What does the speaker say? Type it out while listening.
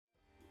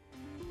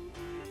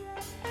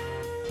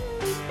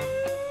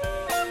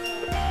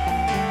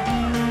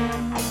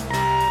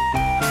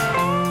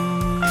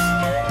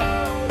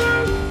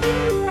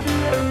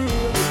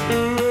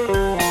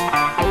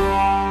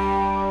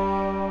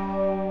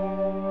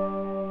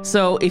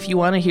So if you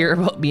want to hear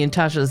about me and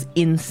Tasha's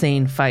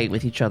insane fight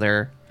with each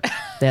other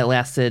that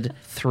lasted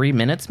 3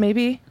 minutes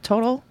maybe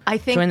total, I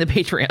think join the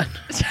Patreon.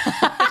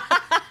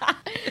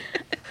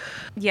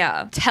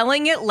 Yeah.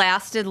 Telling it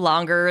lasted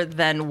longer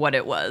than what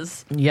it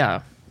was.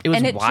 Yeah. It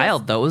was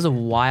wild, though. It was a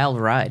wild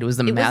ride. It was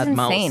the Mad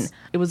Mouse.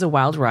 It was a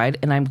wild ride,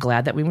 and I'm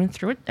glad that we went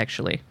through it,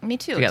 actually. Me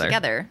too,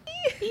 together.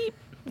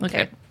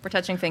 Okay. We're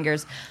touching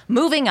fingers.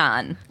 Moving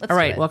on. All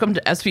right. Welcome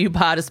to SVU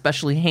Pod,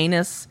 Especially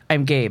Heinous.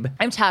 I'm Gabe.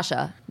 I'm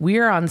Tasha. We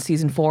are on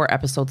Season 4,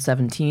 Episode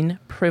 17,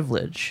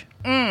 Privilege.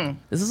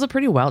 This is a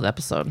pretty wild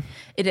episode.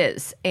 It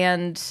is.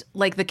 And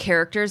like the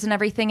characters and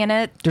everything in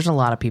it. There's a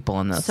lot of people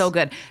in this. So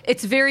good.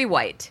 It's very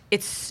white.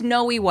 It's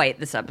snowy white,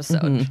 this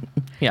episode.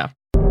 Yeah.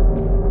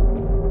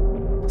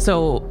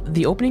 So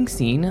the opening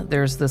scene,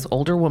 there's this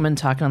older woman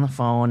talking on the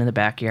phone in the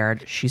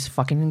backyard. She's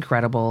fucking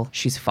incredible.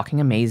 She's fucking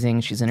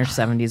amazing. She's in her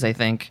 70s, I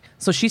think.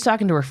 So she's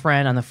talking to her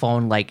friend on the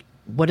phone like,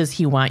 what does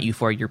he want you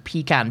for? Your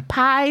pecan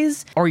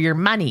pies or your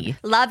money?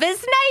 Love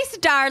is nice,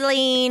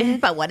 darling.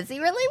 But what does he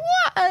really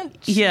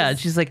want? Yeah,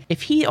 she's like,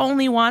 if he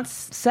only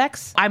wants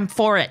sex, I'm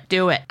for it.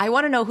 Do it. I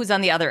want to know who's on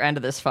the other end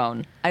of this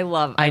phone. I know.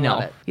 Love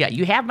it. Yeah,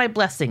 you have my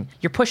blessing.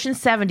 You're pushing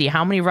 70.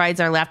 How many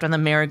rides are left on the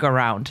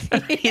merry-go-round?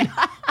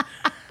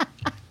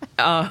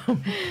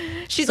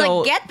 She's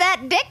like, get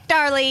that dick,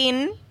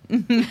 darling.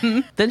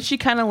 Then she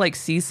kind of like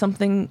sees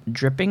something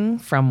dripping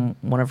from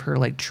one of her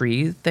like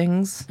tree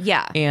things.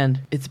 Yeah.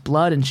 And it's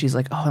blood, and she's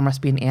like, oh, there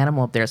must be an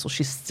animal up there. So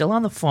she's still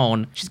on the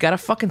phone. She's got a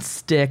fucking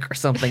stick or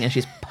something, and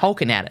she's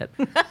poking at it.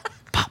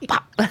 Pop,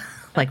 pop.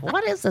 Like,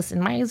 what is this in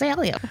my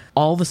azalea?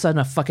 All of a sudden,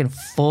 a fucking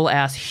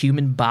full-ass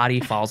human body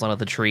falls out of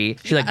the tree.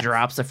 She, like,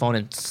 drops the phone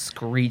and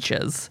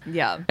screeches.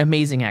 Yeah.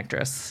 Amazing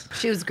actress.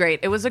 She was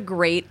great. It was a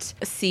great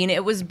scene.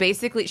 It was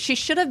basically, she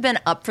should have been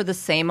up for the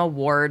same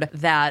award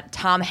that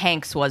Tom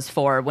Hanks was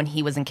for when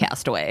he was in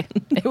Castaway.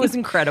 It was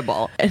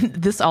incredible. And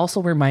this also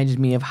reminded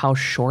me of how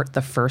short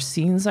the first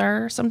scenes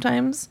are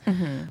sometimes.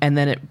 Mm-hmm. And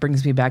then it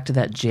brings me back to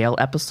that jail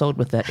episode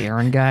with that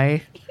Aaron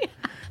guy. Yeah.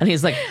 And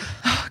he's like,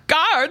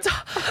 guards,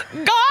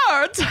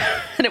 guards.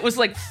 And it was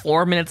like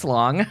 4 minutes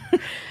long.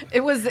 It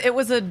was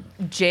a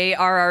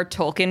J.R.R.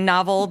 Tolkien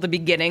novel, the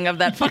beginning of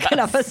that fucking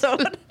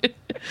episode.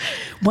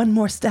 One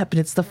more step and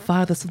it's the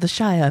farthest of the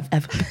Shire I've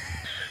ever been.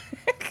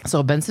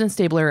 So Benson and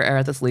Stabler are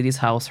at this lady's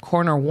house.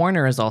 Coroner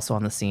Warner is also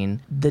on the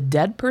scene. The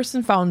dead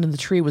person found in the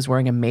tree was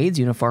wearing a maid's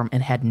uniform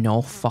and had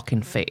no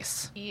fucking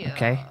face. Yeah.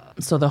 Okay?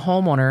 So the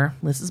homeowner,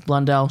 Mrs.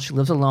 Blundell, she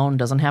lives alone,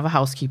 doesn't have a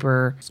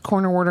housekeeper.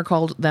 Coroner Warner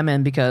called them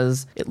in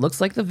because it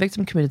looks like the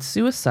victim committed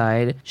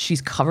suicide.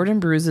 She's covered in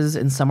bruises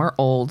and some are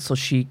old, so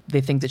they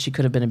think that she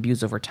could have been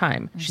abused over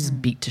time. Mm-hmm. She's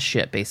beat to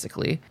shit,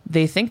 basically.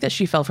 They think that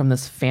she fell from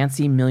this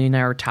fancy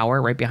millionaire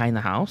tower right behind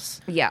the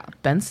house. Yeah.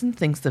 Benson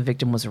thinks the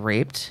victim was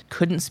raped,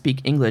 couldn't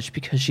speak English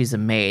because she's a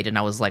maid, and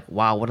I was like,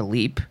 wow, what a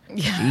leap.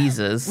 Yeah.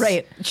 Jesus.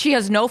 Right. She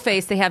has no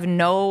face. They have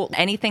no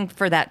anything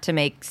for that to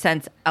make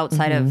sense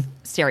outside of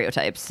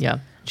stereotypes. Yeah.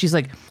 She's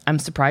like, I'm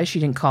surprised she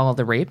didn't call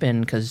the rape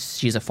in because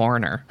she's a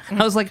foreigner.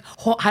 I was like,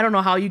 I don't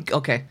know how you...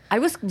 Okay. I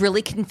was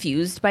really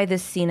confused by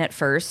this scene at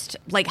first.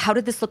 Like, how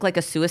did this look like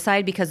a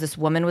suicide? Because this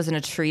woman was in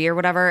a tree or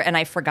whatever, and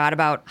I forgot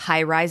about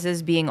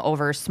high-rises being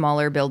over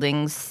smaller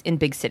buildings in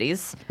big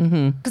cities.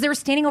 Because they were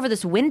standing over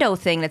this window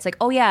thing that's like,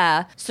 oh,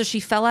 yeah, so she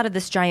fell out of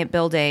this giant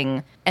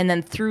building and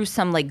then threw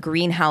some, like,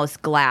 greenhouse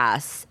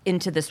glass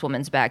into this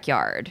woman's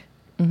backyard.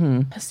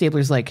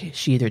 Stabler's like,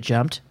 she either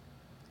jumped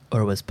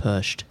or was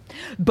pushed.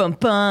 Bum,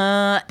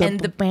 bum. And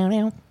the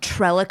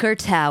Trelliker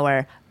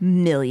Tower,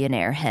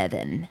 millionaire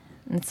heaven.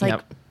 And it's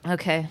like,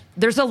 okay.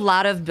 There's a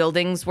lot of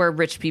buildings where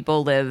rich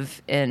people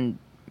live in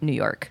New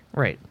York.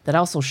 Right. That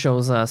also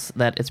shows us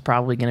that it's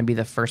probably going to be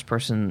the first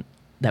person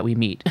that we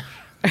meet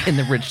in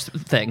the rich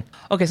thing.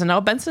 Okay, so now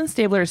Benson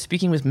Stabler is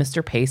speaking with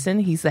Mr.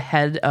 Payson. He's the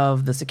head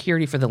of the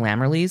security for the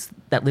Lammerleys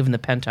that live in the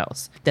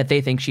penthouse that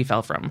they think she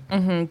fell from.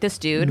 This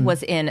dude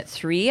was in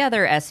 3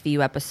 other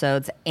SVU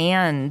episodes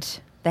and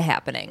The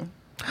Happening.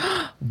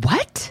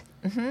 What?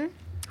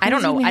 I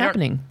don't know.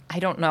 I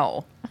don't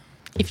know.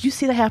 If you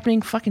see The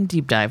Happening, fucking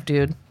deep dive,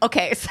 dude.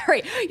 Okay,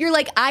 sorry. You're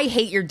like, I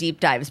hate your deep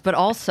dives, but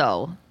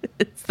also...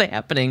 It's The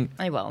Happening.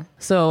 I will.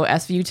 So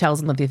SVU tells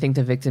them that they think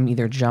the victim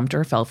either jumped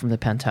or fell from the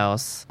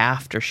penthouse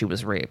after she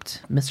was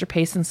raped. Mr.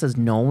 Payson says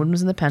no one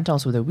was in the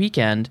penthouse over the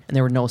weekend, and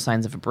there were no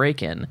signs of a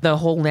break-in. The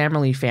whole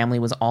Lammerley family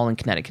was all in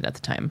Connecticut at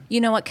the time. You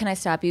know what? Can I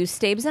stop you?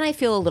 Stabes and I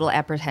feel a little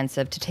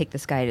apprehensive to take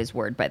this guy at his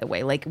word, by the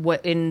way. Like,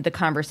 what in the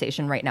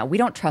conversation right now? We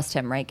don't trust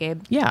him, right,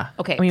 Gabe? Yeah.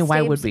 Okay. I mean,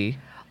 why would we?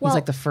 He's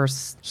like the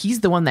first, he's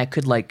the one that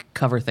could like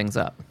cover things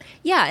up.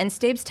 Yeah, and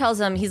Stabes tells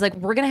him, he's like,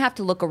 we're going to have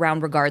to look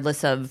around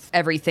regardless of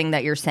everything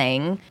that you're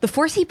saying. The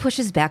force he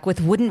pushes back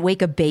with wouldn't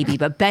wake a baby,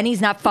 but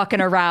Benny's not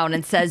fucking around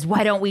and says,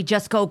 why don't we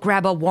just go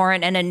grab a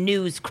warrant and a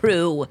news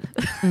crew?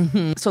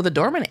 So the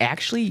doorman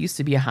actually used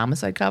to be a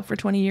homicide cop for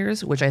 20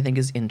 years, which I think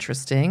is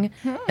interesting.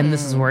 And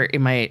this is where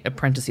in my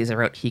apprentices I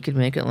wrote, he could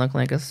make it look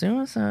like a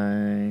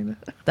suicide.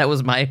 That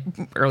was my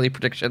early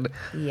prediction.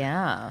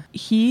 Yeah.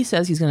 He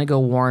says he's going to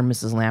go warn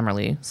Mrs.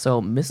 Lammerley.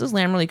 So Mrs.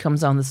 Lammerly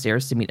comes down the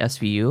stairs to meet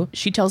SVU.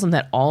 She tells them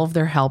that all of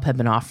their help had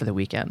been off for the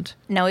weekend.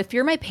 Now, if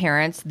you're my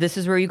parents, this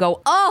is where you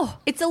go, oh,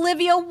 it's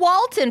Olivia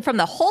Walton from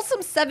the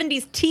wholesome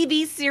 70s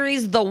TV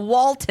series, The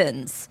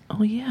Waltons.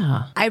 Oh,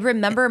 yeah. I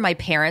remember my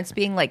parents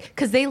being like,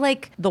 because they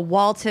like The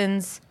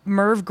Waltons,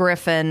 Merv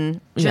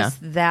Griffin, just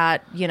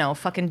that,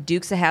 fucking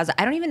Dukes of Hazzard.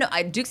 I don't even know.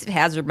 Dukes of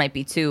Hazzard might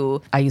be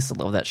too. I used to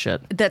love that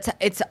shit.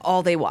 It's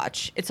all they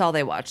watch. It's all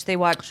they watch. They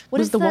watch. What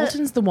was is the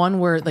Waltons the one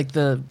where, like,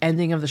 the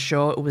ending of the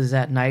show, it was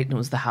at night and it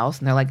was the house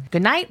and they're like,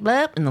 good night,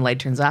 blip, and the light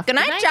turns off. Good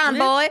night, John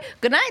boy.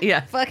 Good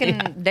night, fucking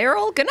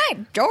Daryl. Good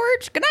night,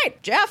 George. Good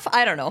night, Jeff.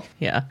 I don't know.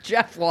 Yeah.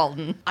 Jeff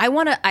Walton.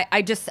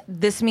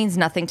 This means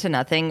nothing to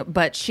nothing,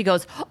 but she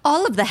goes,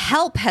 all of the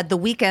help had the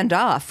weekend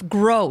off.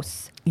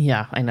 Gross.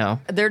 Yeah, I know.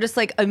 They're just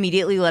like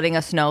immediately letting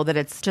us know that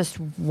it's just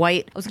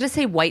white. I was going to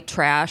say white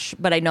trash,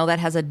 but I know that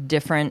has a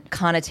different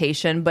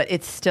connotation, but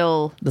it's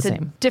still the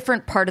same. A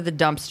different part of the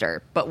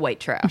dumpster, but white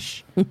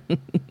trash.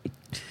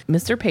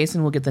 Mr.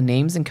 Payson will get the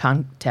names and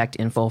contact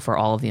info for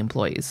all of the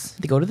employees.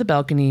 They go to the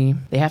balcony.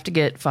 They have to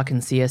get fucking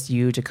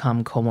CSU to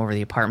come comb over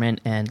the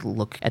apartment and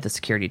look at the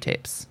security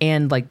tapes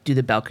and like do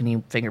the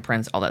balcony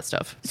fingerprints, all that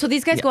stuff. So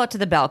these guys go out to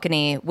the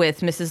balcony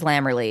with Mrs.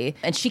 Lammerly,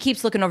 and she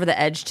keeps looking over the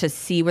edge to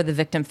see where the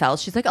victim fell.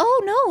 She's like,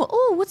 oh no,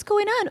 oh, what's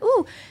going on?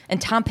 Oh,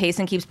 and Tom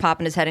Payson keeps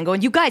popping his head and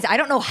going, you guys, I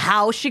don't know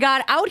how she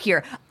got out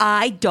here.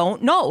 I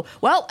don't know.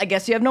 Well, I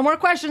guess you have no more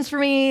questions for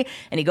me.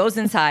 And he goes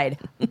inside.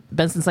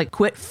 Benson's like,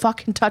 quit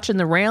fucking touching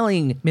the railing,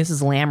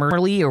 Mrs.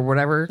 Lammerly or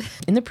whatever.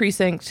 In the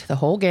precinct, the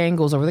whole gang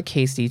goes over the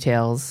case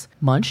details.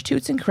 Munch,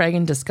 Toots, and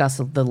Cregan discuss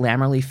the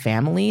Lammerly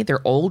family, their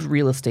old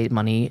real estate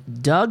money.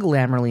 Doug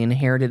Lammerly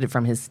inherited it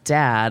from his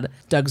dad.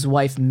 Doug's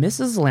wife,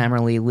 Mrs.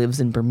 Lammerly, lives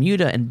in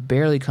Bermuda and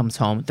barely comes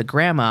home. The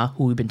grandma,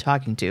 who we've been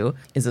talking to,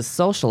 is a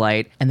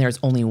socialite, and there's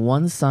only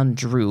one son,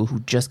 Drew,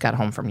 who just got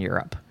home from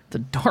Europe. The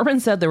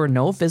doorman said there were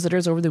no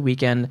visitors over the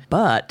weekend,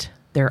 but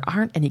there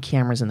aren't any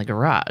cameras in the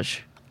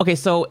garage. Okay,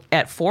 so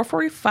at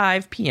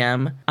 4:45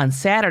 p.m. on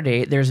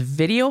Saturday, there's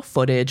video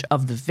footage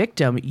of the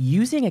victim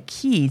using a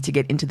key to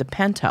get into the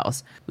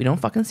penthouse. We don't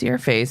fucking see her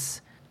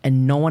face,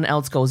 and no one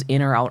else goes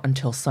in or out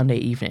until Sunday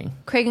evening.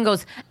 Cregan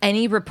goes,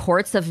 any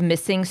reports of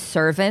missing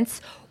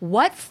servants?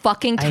 What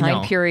fucking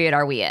time period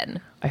are we in?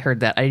 I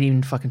heard that. I didn't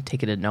even fucking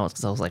take it in notes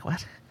because I was like,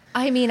 what?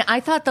 I mean, I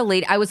thought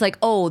I was like,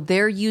 oh,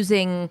 they're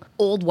using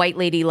old white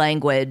lady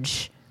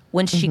language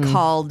when she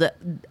called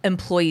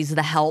employees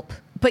the help.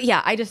 But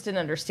yeah, I just didn't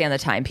understand the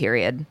time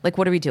period. Like,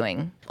 what are we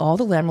doing? All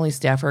the Lammerly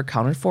staff are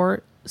accounted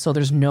for, so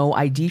there's no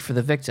ID for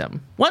the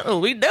victim. What will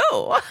we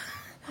do?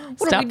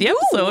 Stop the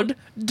episode.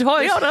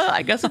 Toyota,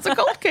 I guess it's a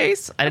cold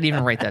case. I didn't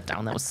even write that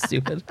down. That was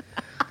stupid.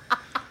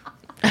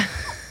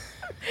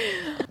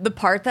 The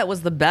part that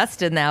was the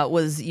best in that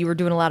was you were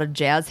doing a lot of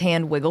jazz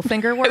hand wiggle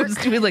finger work. I was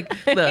doing like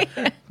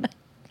the...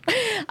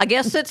 I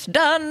guess it's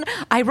done.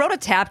 I wrote a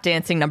tap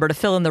dancing number to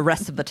fill in the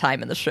rest of the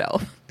time in the show.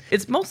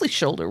 It's mostly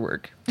shoulder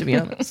work, to be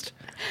honest.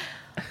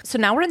 So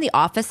now we're in the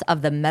office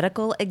of the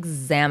medical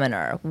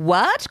examiner.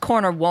 What?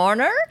 Coroner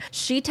Warner?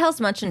 She tells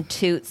Munch and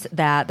Toots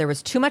that there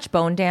was too much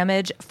bone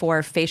damage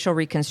for facial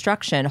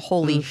reconstruction.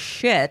 Holy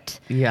shit.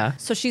 Yeah.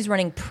 So she's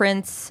running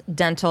prints,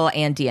 dental,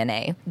 and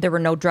DNA. There were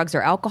no drugs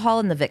or alcohol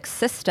in the Vic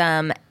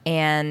system,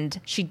 and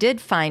she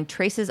did find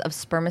traces of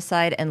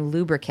spermicide and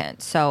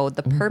lubricant. So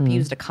the perp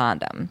used a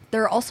condom.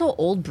 There are also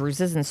old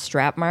bruises and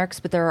strap marks,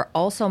 but there are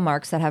also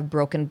marks that have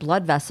broken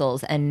blood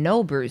vessels and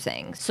no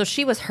bruising. So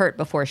she was hurt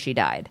before she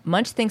died.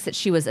 Munch thinks that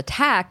she was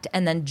attacked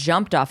and then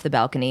jumped off the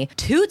balcony.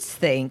 Toots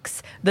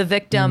thinks the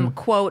victim,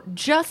 quote,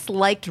 just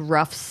liked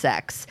rough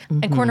sex.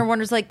 And Coroner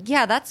Warner's like,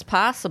 yeah, that's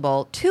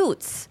possible.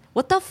 Toots,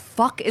 what the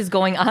fuck is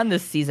going on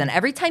this season?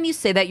 Every time you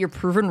say that, you're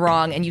proven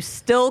wrong, and you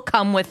still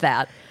come with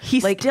that. He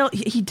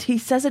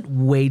says it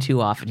way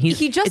too often.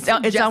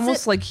 It's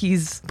almost like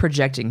he's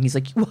projecting. He's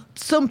like, well,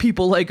 some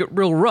people like it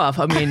real rough.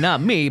 I mean,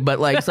 not me, but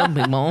like some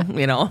people,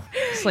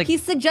 It's like he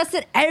suggests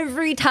it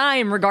every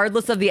time,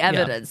 regardless of the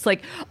evidence. Yeah.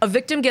 Like a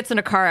victim gets in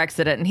a car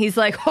accident, and he's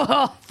like,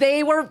 oh,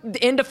 they were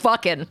into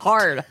fucking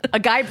hard. A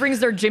guy brings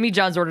their Jimmy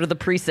John's order to the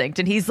precinct,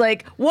 and he's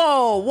like,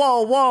 whoa,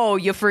 whoa, whoa,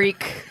 you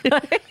freak.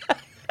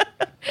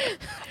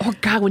 Oh,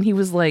 God, when he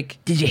was like,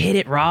 did you hit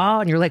it raw?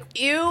 And you're like,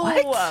 ew.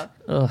 What?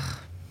 Ugh.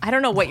 I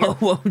don't know what you're...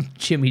 Whoa,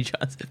 Jimmy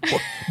Johnson.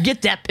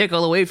 Get that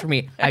pickle away from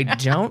me. I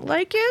don't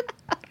like it.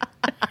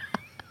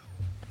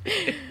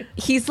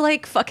 He's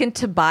like fucking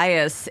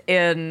Tobias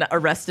in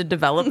Arrested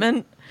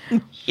Development.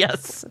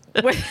 Yes.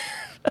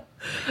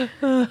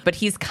 But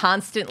he's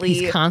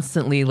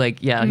constantly like,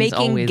 yeah,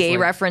 making gay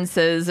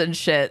references and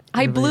shit.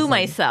 I blew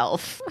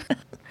myself.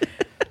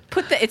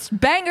 It's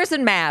bangers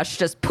and mash.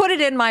 Just put it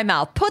in my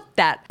mouth. Put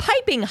that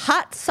piping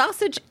hot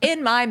sausage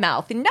in my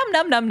mouth. Num,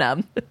 num, num,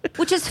 num.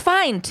 Which is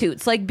fine,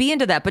 Toots. Like, be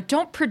into that, but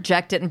don't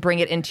project it and bring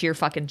it into your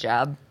fucking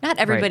job. Not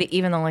everybody,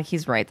 even though, like,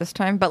 he's right this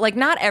time, but, like,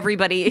 not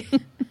everybody.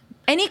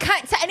 Any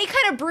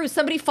kind of bruise,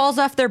 somebody falls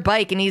off their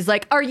bike and he's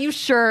like, are you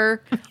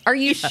sure? Are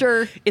you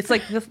sure? It's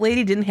like this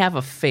lady didn't have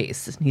a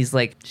face. And he's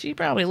like, she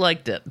probably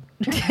liked it.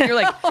 You're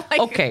like,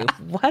 okay,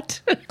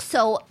 what?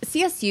 So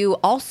CSU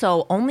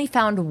also only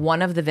found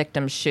one of the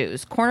victim's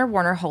shoes. Coroner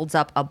Warner holds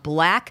up a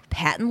black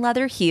patent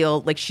leather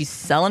heel, like she's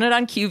selling it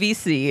on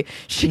QVC.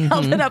 She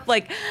held it up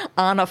like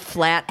on a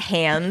flat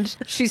hand.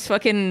 She's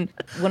fucking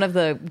one of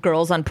the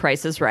girls on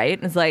Price is Right.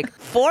 And it's like,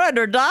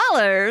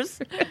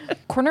 $400.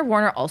 Coroner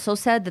Warner also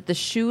said that the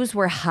shoes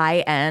were high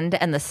end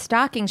and the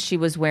stockings she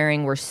was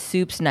wearing were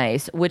soups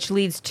nice, which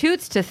leads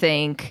Toots to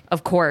think,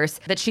 of course,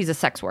 that she's a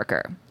sex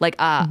worker, like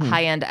a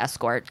high end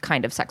escort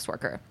kind of sex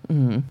worker.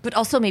 But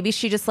also maybe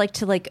she just liked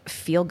to like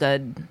feel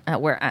good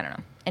at where, I don't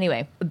know.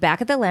 Anyway,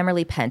 back at the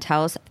Lammerly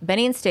penthouse,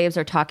 Benny and Staves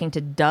are talking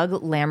to Doug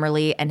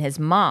Lammerly and his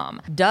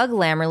mom. Doug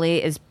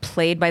Lammerly is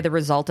played by the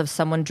result of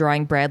someone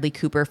drawing Bradley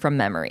Cooper from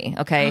memory,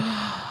 okay?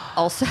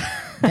 Also...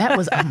 That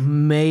was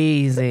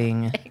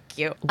amazing. Thank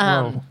you.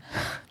 Whoa.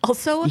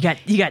 Also...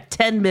 You got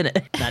 10 minutes.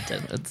 Not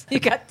 10 minutes. You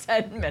got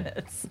 10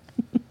 minutes.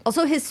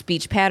 Also, his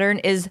speech pattern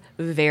is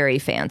very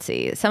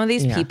fancy. Some of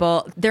these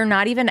people, they're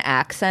not even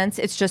accents.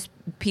 It's just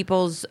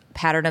people's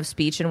pattern of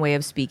speech and way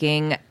of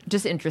speaking.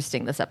 Just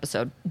interesting, this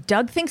episode.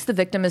 Doug thinks the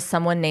victim is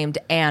someone named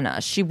Anna.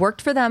 She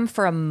worked for them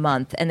for a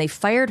month, and they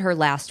fired her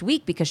last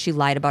week because she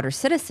lied about her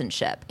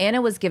citizenship.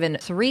 Anna was given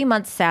 3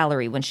 months'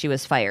 salary when she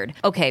was fired.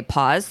 Okay,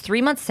 pause.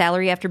 3 months'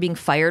 salary after being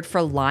fired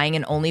for lying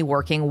and only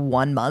working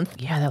 1 month?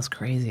 Yeah, that was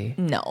crazy.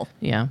 No.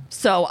 Yeah.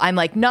 So I'm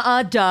like,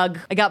 nuh-uh, Doug.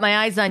 I got my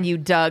eyes on you,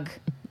 Doug.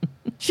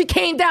 She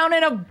came down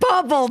in a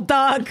bubble,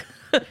 Doug.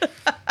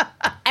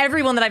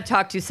 Everyone that I've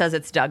talked to says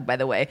it's Doug, by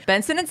the way.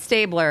 Benson and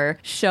Stabler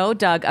show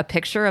Doug a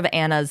picture of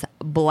Anna's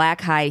black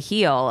high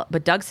heel,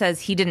 but Doug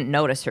says he didn't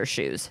notice her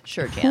shoes.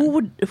 Sure,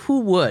 Jan. Who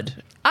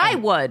would? I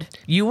would.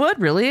 You would?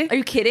 Really? Are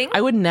you kidding?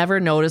 I would never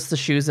notice the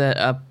shoes that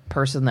a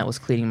person that was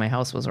cleaning my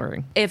house was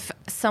wearing. If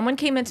someone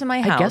came into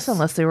my house... I guess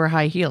unless they were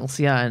high heels,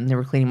 yeah, and they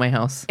were cleaning my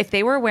house. If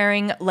they were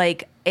wearing,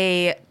 like,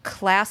 a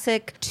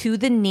classic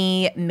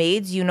to-the-knee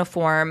maid's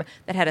uniform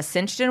that had a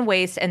cinched-in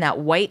waist and that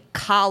white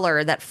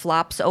collar that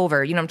flops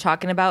over, you know what I'm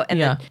talking about?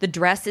 And the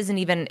dress isn't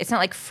even... It's not,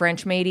 like,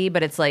 French-made-y,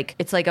 but it's like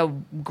a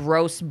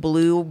gross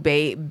blue,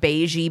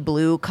 beigey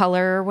blue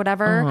color or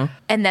whatever.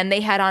 And then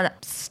they had on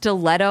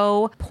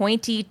stiletto,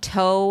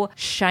 pointy-toe,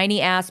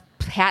 shiny-ass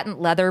patent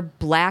leather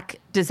black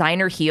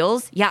designer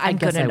heels. Yeah, I'm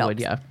going to know. I would,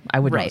 yeah. I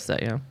would notice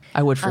that, yeah.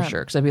 I would for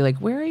sure. Because I'd be like,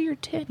 where are your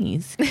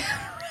titties?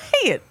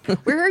 Right.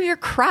 Where are your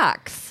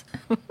Crocs?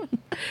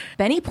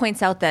 Benny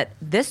points out that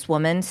this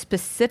woman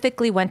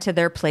specifically went to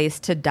their place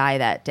to die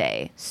that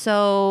day.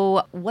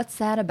 So what's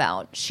that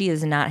about? She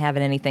is not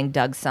having anything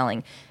Doug's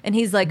selling. And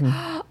he's like,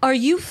 are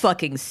you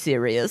fucking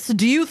serious?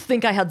 Do you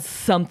think I had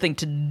something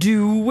to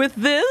do with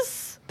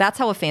this? That's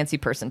how a fancy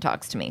person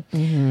talks to me.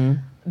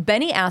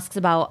 Benny asks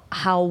about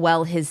how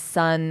well his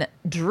son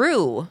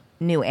Drew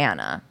knew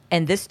Anna,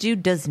 and this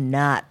dude does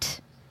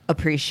not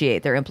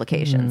appreciate their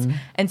implications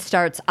and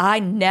starts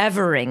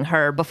I-nevering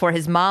her before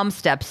his mom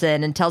steps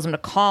in and tells him to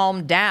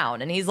calm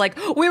down. And he's like,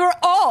 we were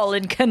all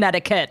in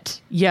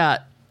Connecticut. Yeah,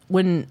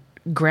 when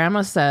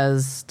Grandma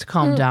says to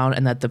calm down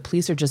and that the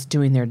police are just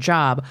doing their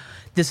job,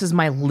 this is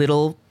my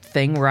little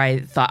thing where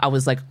I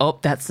was like, oh,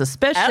 that's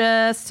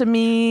suspicious to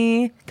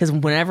me. Because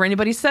whenever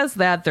anybody says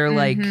that, they're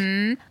like...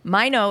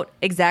 My note,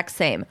 exact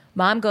same.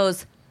 Mom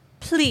goes,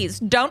 please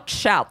don't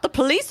shout. The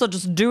police are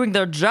just doing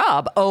their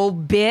job. Oh,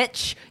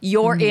 bitch,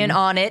 you're in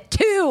on it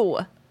too.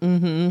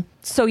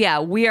 So yeah,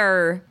 we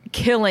are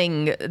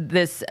killing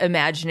this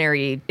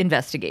imaginary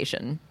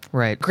investigation.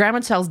 Right. Grandma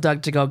tells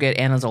Doug to go get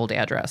Anna's old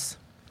address.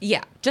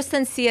 Yeah. Just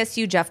then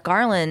CSU Jeff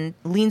Garland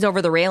leans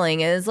over the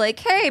railing and is like,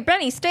 hey,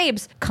 Benny,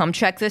 Stabes, come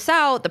check this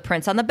out. The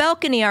prints on the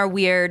balcony are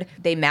weird.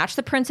 They match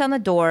the prints on the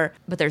door,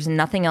 but there's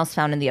nothing else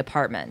found in the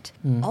apartment.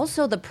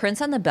 Also, the prints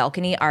on the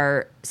balcony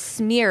are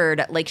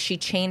smeared like she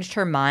changed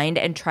her mind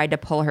and tried to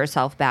pull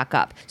herself back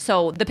up.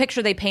 So the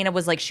picture they painted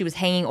was like she was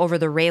hanging over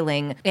the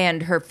railing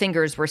and her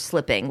fingers were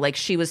slipping, like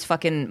she was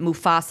fucking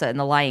Mufasa in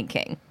The Lion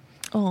King.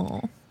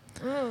 Oh.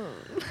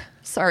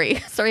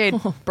 Sorry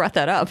I brought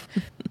that up.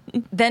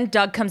 Then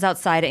Doug comes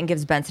outside and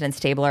gives Benson and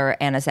Stabler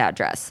Anna's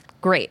address.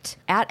 Great.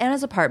 At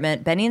Anna's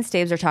apartment, Benny and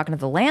Staves are talking to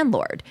the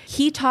landlord.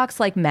 He talks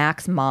like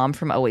Mac's mom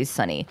from Always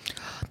Sunny.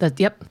 That's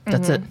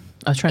it.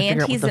 I was trying to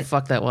figure out what the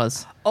fuck that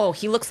was. Oh,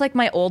 he looks like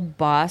my old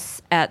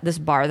boss at this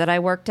bar that I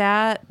worked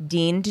at.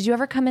 Dean, did you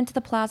ever come into the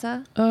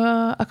plaza?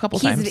 A couple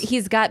times.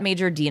 He's got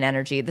major Dean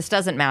energy. This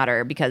doesn't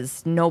matter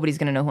because nobody's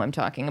going to know who I'm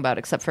talking about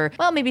except for,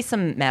 well, maybe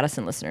some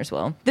Madison listeners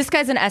will. This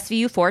guy's an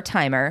SVU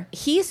 4-timer.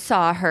 He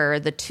saw her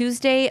the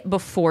Tuesday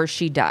before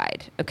she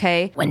died,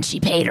 okay? When she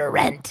paid her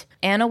rent.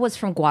 Anna was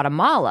from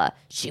Guatemala.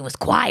 She was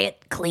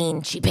quiet,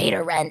 clean, she paid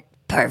her rent.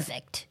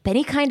 Perfect.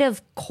 Benny kind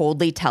of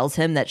coldly tells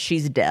him that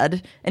she's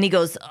dead, and he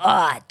goes,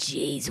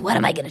 jeez, what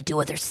am I going to do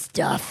with her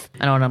stuff?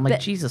 I know, and I'm like,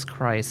 Jesus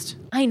Christ.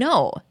 I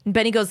know. And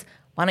Benny goes,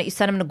 why don't you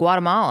send him to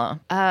Guatemala?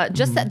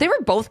 Just that they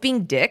were both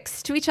being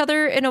dicks to each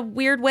other in a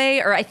weird way,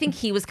 or I think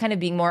he was kind of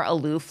being more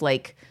aloof,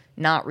 like,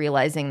 not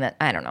realizing that,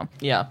 I don't know.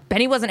 Yeah.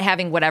 Benny wasn't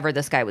having whatever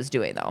this guy was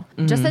doing, though.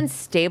 Just then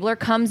Stabler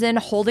comes in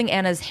holding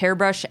Anna's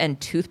hairbrush and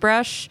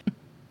toothbrush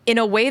in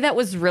a way that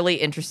was really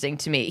interesting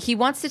to me. He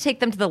wants to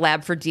take them to the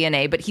lab for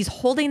DNA, but he's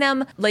holding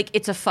them like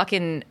it's a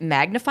fucking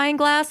magnifying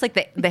glass.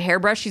 Like the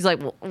hairbrush, he's like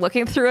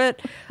looking through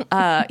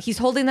it. He's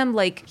holding them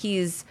like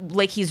he's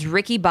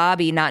Ricky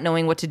Bobby not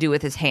knowing what to do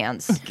with his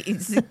hands.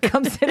 He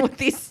comes in with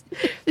these...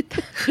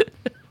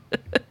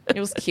 It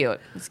was cute.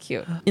 It was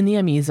cute. In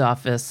the ME's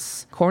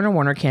office, Coroner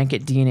Warner can't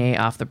get DNA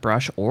off the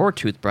brush or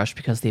toothbrush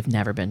because they've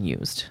never been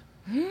used.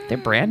 They're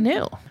brand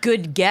new.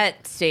 Good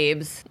get,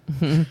 Stabes.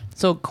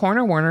 So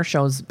Coroner Warner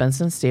shows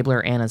Benson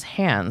Stabler Anna's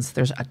hands.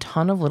 There's a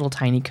ton of little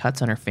tiny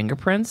cuts on her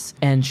fingerprints,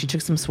 and she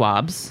took some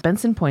swabs.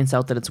 Benson points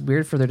out that it's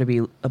weird for there to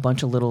be a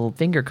bunch of little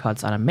finger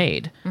cuts on a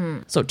maid.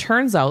 So it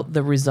turns out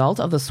the result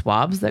of the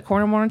swabs that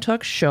Coroner Warner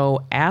took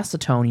show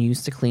acetone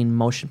used to clean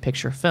motion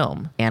picture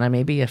film. Anna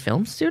may be a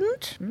film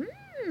student?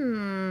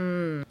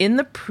 In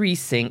the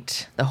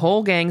precinct, the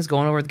whole gang's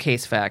going over the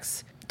case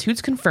facts.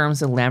 Toots confirms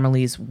the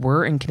Lammerleys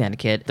were in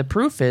Connecticut. The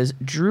proof is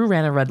Drew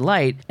ran a red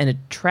light and a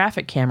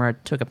traffic camera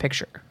took a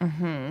picture.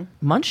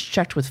 Munch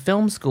checked with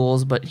film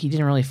schools, but he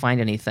didn't really find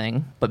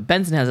anything. But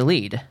Benson has a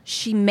lead.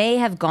 She may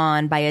have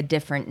gone by a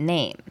different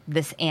name,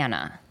 this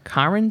Anna.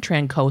 Carmen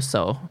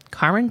Trancoso.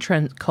 Carmen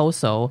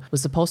Trancoso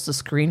was supposed to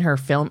screen her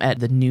film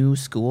at the New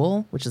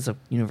School, which is a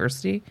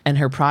university, and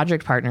her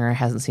project partner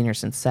hasn't seen her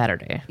since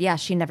Saturday. Yeah,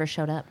 she never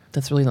showed up.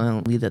 That's really the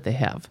only lead that they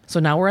have. So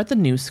now we're at the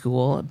New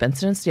School.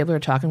 Benson and Stabler are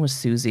talking with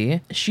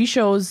Susie. She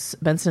shows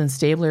Benson and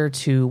Stabler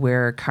to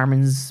where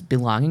Carmen's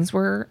belongings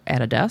were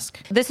at a desk.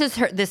 This is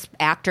this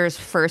actor's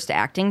first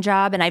acting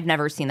job, and I've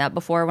never seen that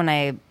before when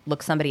I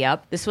look somebody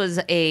up. This was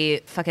a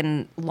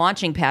fucking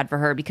launching pad for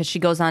her because she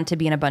goes on to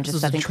be in a bunch of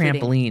stuff, This is a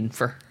trampoline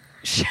for...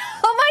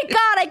 Oh my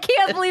God, I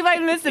can't believe I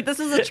missed it. This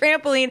is a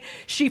trampoline.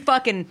 She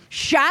fucking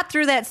shot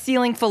through that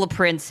ceiling full of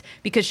prints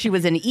because she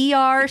was in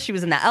ER. She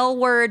was in the L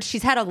Word.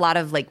 She's had a lot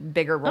of like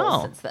bigger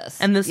roles since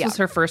this. And this was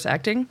her first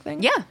acting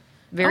thing? Yeah.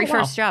 Very Oh, wow.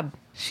 first job.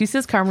 She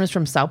says Carmen is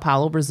from Sao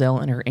Paulo, Brazil,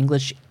 and her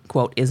English,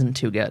 quote, isn't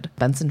too good.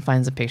 Benson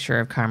finds a picture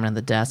of Carmen on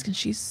the desk, and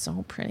she's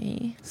so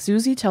pretty.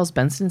 Susie tells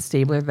Benson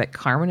Stabler that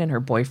Carmen and her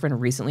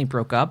boyfriend recently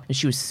broke up, and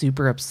she was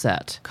super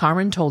upset.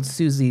 Carmen told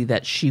Susie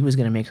that she was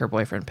going to make her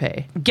boyfriend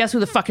pay. Guess who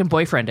the fucking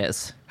boyfriend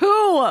is?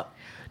 Who?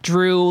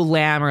 Drew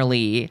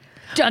Lammerly.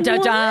 Dun,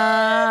 dun,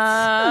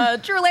 dun.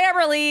 Drew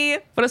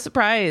Lammerly. What a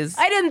surprise.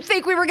 I didn't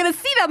think we were going to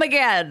see them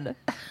again.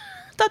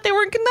 thought they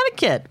were in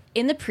Connecticut.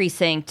 In the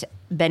precinct,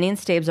 Benny and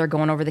Stabes are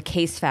going over the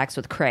case facts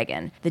with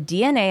Cragen. The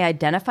DNA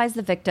identifies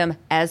the victim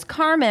as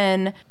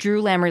Carmen,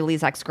 Drew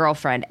Lammerly's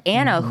ex-girlfriend.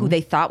 Anna, who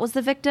they thought was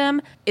the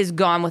victim, is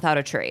gone without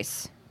a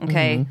trace.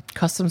 Okay?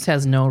 Customs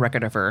has no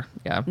record of her.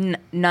 Yeah.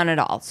 None at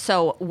all.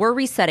 So we're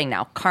resetting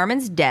now.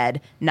 Carmen's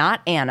dead,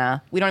 not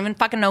Anna. We don't even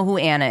fucking know who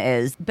Anna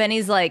is.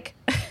 Benny's like...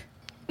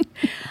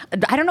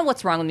 I don't know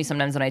what's wrong with me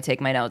sometimes when I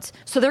take my notes.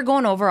 So they're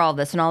going over all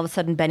this, and all of a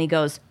sudden Benny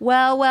goes,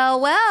 well,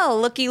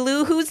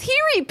 looky-loo, who's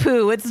Heary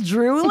Poo? It's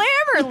Drew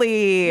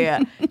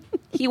Lammerly.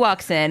 He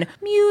walks in.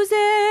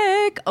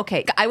 Music.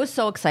 Okay, I was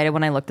so excited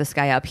when I looked this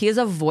guy up. He is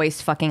a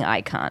voice fucking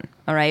icon,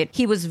 all right?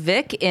 He was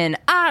Vic in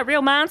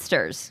Real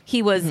Monsters.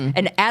 He was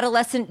an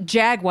adolescent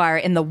jaguar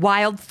in The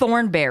Wild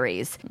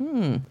Thornberries.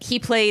 He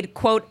played,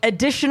 quote,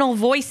 additional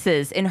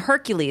voices in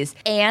Hercules.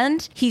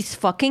 And he's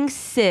fucking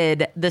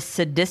Sid, the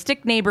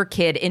sadistic neighbor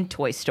kid in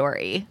Toy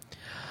Story.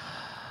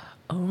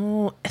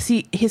 Oh,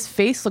 see, his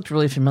face looked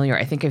really familiar.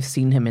 I think I've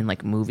seen him in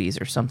like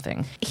movies or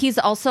something. He's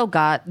also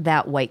got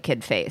that white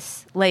kid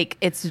face. Like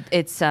it's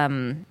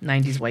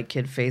 90s white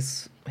kid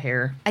face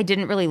hair. I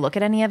didn't really look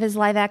at any of his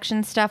live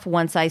action stuff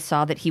once I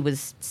saw that he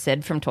was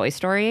Sid from Toy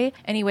Story.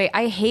 Anyway,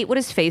 I hate what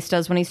his face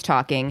does when he's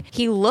talking.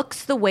 He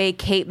looks the way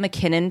Kate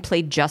McKinnon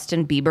played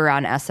Justin Bieber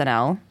on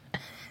SNL.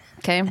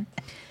 Okay?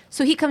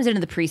 So he comes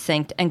into the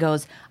precinct and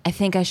goes, I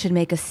think I should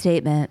make a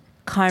statement.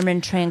 Carmen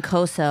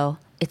Trancoso,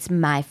 it's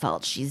my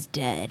fault she's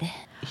dead.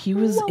 He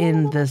was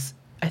in this,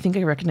 I think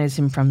I recognize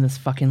him from this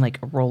fucking like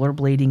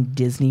rollerblading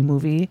Disney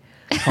movie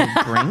called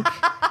Brink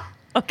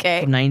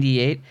Okay. from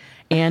 98.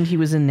 And he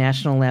was in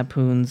National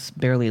Lampoon's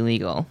Barely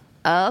Legal.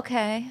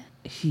 Okay.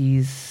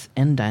 He's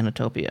in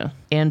Dinotopia.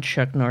 And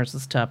Chuck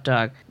Norris's Top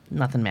Dog.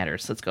 Nothing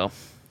matters. Let's go.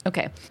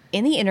 Okay.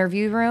 In the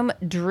interview room,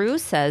 Drew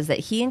says that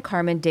he and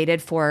Carmen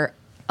dated for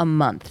a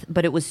month,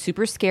 but it was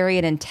super scary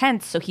and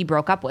intense, so he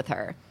broke up with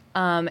her.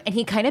 And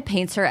he kind of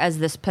paints her as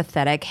this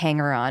pathetic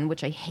hanger-on,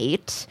 which I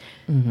hate.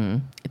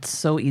 It's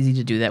so easy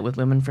to do that with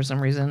women for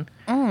some reason.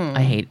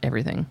 I hate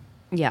everything.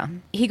 Yeah.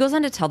 He goes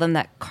on to tell them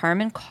that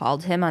Carmen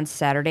called him on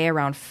Saturday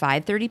around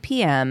 5:30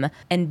 p.m.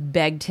 and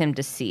begged him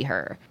to see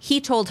her. He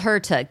told her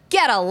to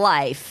get a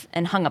life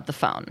and hung up the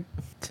phone.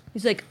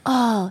 He's like,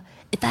 oh,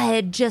 if I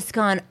had just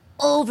gone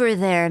over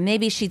there,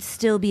 maybe she'd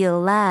still be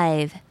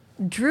alive.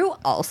 Drew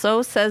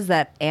also says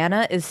that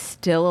Anna is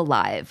still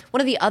alive.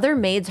 One of the other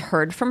maids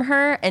heard from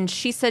her, and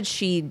she said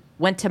she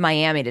went to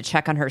Miami to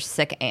check on her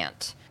sick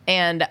aunt.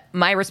 And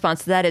my response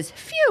to that is,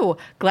 phew,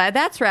 glad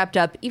that's wrapped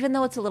up, even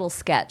though it's a little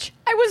sketch.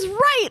 I was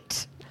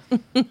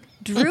right.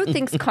 Drew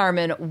thinks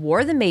Carmen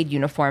wore the maid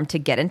uniform to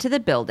get into the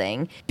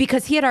building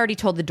because he had already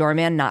told the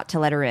doorman not to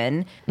let her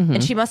in.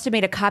 And she must have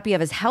made a copy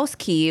of his house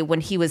key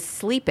when he was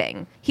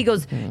sleeping. He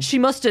goes, she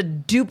must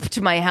have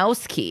duped my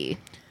house key.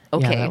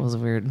 Okay. Yeah, that was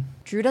weird.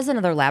 Drew does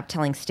another lap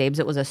telling Stabes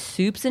it was a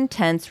soups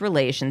intense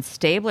relation.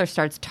 Stabler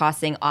starts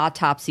tossing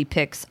autopsy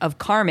pics of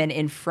Carmen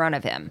in front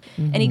of him.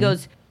 And he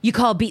goes, you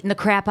call beating the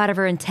crap out of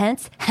her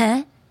intense?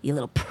 Huh? You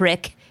little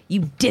prick.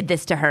 You did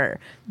this to her.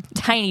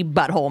 Tiny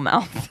butthole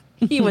mouth.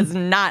 He was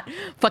not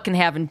fucking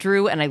having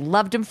Drew, and I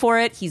loved him for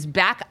it. He's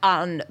back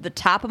on the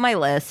top of my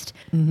list.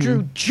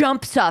 Drew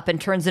jumps up and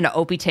turns into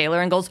Opie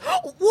Taylor and goes,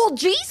 well,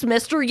 geez,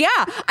 mister,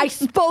 yeah, I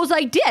suppose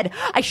I did.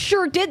 I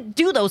sure did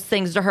do those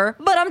things to her,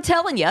 but I'm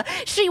telling you,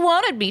 she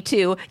wanted me to.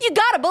 You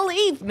gotta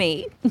believe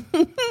me.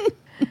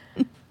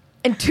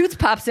 And Toots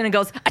pops in and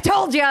goes, I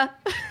told ya.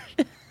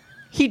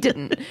 He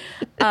didn't.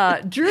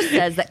 Drew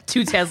says that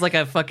Toots has like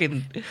a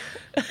fucking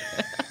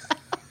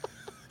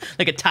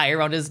like a tie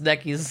around his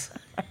neck. He's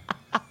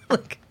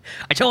like,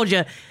 I told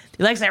you,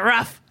 he likes it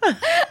rough.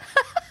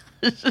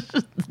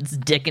 It's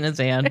dick in his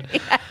hand.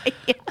 Yeah,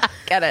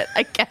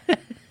 I get it.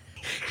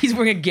 He's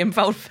wearing a gimp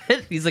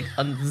outfit. He's like,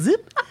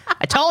 unzip.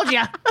 I told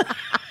you.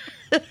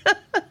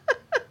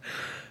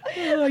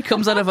 He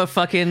comes out of a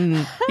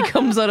fucking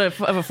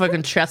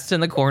fucking chest in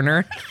the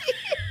corner.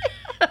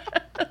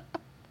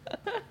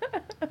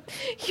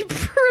 He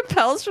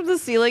repels from the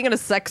ceiling in a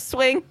sex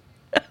swing.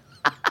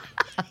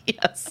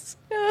 Yes.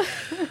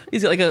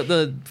 He's got like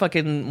the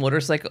fucking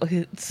motorcycle.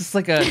 It's just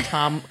like a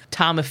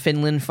Tom of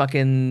Finland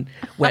fucking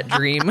wet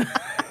dream.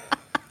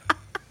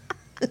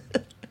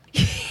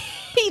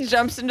 He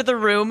jumps into the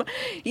room.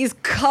 He's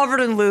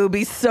covered in lube.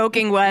 He's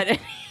soaking wet.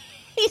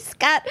 He's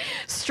got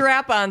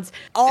strap-ons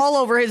all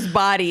over his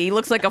body. He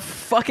looks like a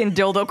fucking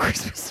dildo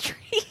Christmas tree.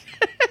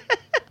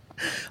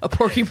 A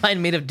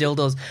porcupine made of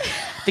dildos.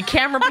 The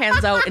camera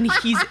pans out and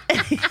he's...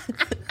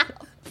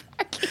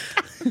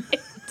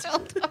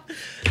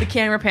 The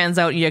camera pans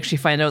out and you actually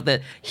find out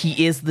that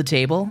he is the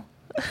table.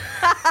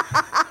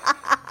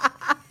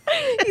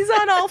 He's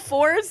on all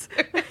fours.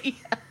 Yeah.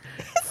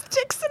 His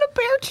dick's in a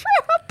bear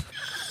trap.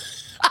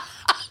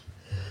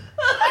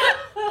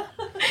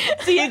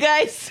 See you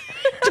guys.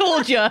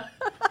 Told ya.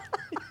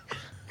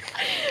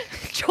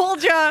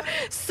 Told ya.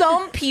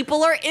 Some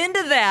people are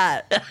into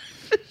that.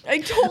 I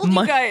told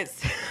you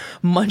guys.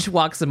 Munch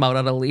walks him out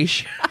on a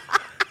leash.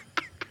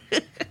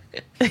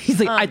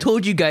 He's like, I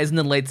told you guys, and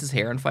then lights his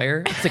hair on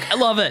fire. It's like, I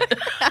love it.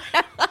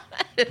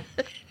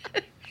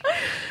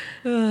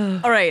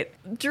 All right.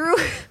 Drew,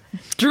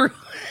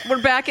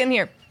 we're back in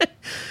here.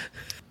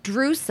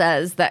 Drew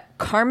says that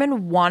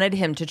Carmen wanted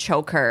him to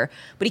choke her,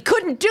 but he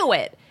couldn't do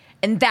it.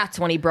 And that's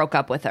when he broke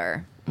up with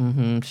her.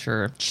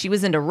 Sure. She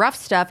was into rough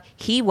stuff.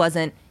 He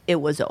wasn't.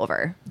 It was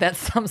over. That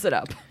sums it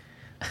up.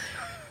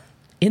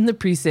 In the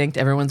precinct,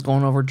 everyone's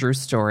going over Drew's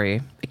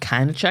story. It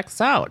kind of checks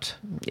out.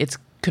 It's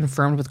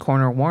confirmed with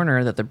Coroner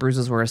Warner that the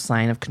bruises were a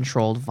sign of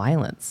controlled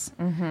violence.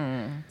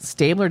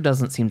 Stabler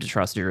doesn't seem to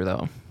trust Drew,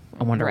 though.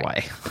 I wonder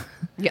why.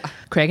 Yeah.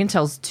 Cragen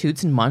tells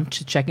Toots and Munch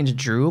to check into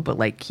Drew, but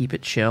like keep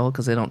it chill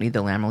because they don't need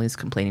the Lamleys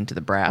complaining to the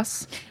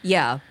brass.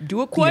 Yeah.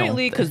 Do it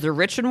quietly because they're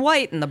rich and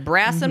white and the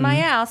brass in my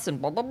ass and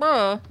blah, blah,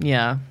 blah.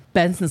 Yeah.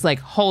 Benson's like,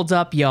 hold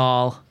up,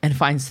 y'all, and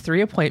finds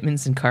 3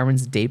 appointments in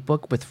Carmen's date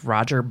book with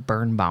Roger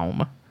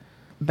Birnbaum.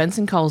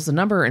 Benson calls the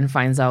number and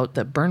finds out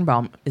that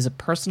Birnbaum is a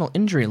personal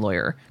injury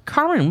lawyer.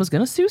 Carmen was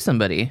going to sue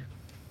somebody.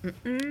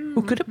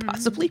 Who could it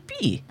possibly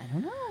be? I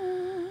don't know.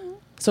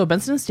 So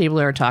Benson and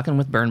Stabler are talking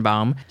with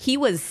Birnbaum. He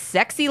was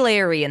Sexy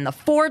Larry in the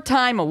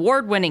 4-time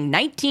award-winning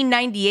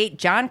 1998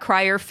 John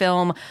Cryer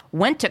film,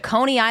 Went to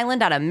Coney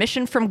Island on a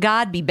Mission from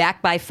God, Be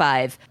Back by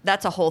 5.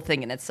 That's a whole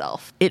thing in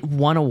itself. It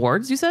won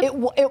awards, you said? It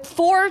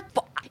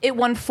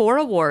won 4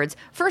 awards.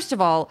 First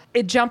of all,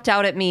 it jumped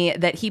out at me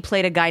that he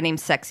played a guy named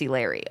Sexy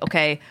Larry,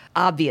 okay?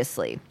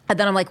 Obviously. And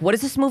then I'm like, what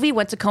is this movie?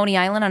 Went to Coney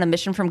Island on a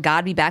Mission from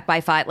God, Be Back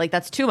by 5. Like,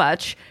 that's too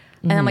much.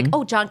 And I'm like,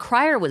 oh, John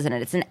Cryer was in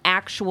it. It's an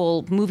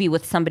actual movie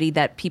with somebody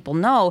that people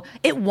know.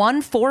 It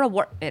won 4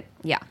 awards.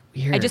 Yeah.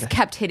 Weird. I just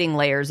kept hitting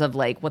layers of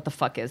like, what the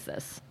fuck is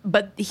this?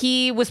 But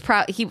he was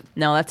proud.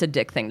 No, that's a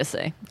dick thing to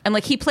say. I'm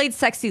like, he played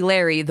Sexy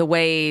Larry the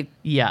way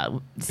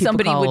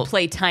somebody would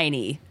play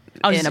Tiny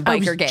in a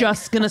biker gang. I was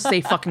just going to say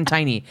fucking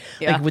Tiny.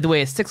 Yeah. Like with the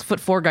way a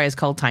 6'4" guy is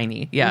called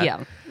Tiny.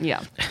 Yeah.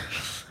 Yeah.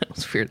 That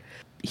was weird.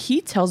 He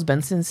tells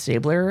Benson and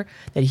Stabler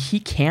that he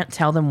can't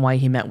tell them why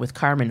he met with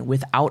Carmen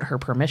without her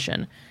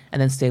permission. And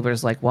then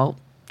Stabler's like, well,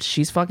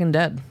 she's fucking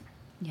dead.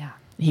 Yeah.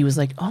 He was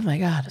like, oh my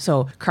God.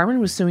 So Carmen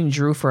was suing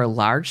Drew for a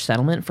large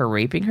settlement for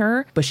raping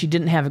her, but she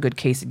didn't have a good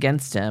case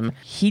against him.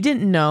 He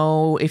didn't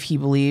know if he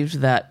believed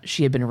that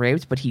she had been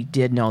raped, but he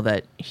did know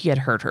that he had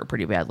hurt her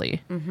pretty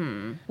badly.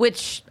 Mm-hmm.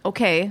 Which,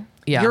 okay.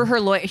 Yeah. You're her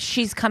lawyer.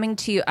 She's coming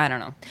to you. I don't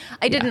know.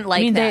 I didn't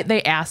like that.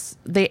 They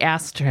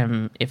asked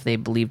him if they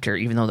believed her,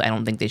 even though I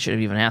don't think they should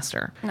have even asked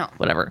her. No.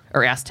 Whatever.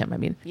 Or asked him, I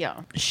mean.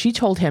 Yeah. She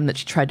told him that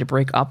she tried to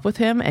break up with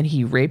him and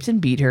he raped and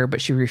beat her, but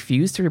she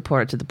refused to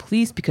report it to the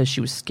police because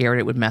she was scared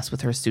it would mess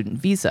with her student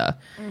visa.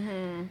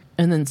 Mm-hmm.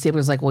 And then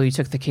Stabler's like, well, you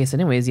took the case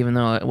anyways, even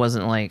though it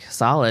wasn't like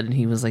solid. And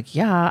he was like,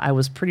 yeah, I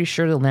was pretty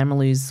sure the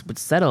Lammerleys would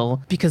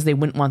settle because they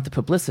wouldn't want the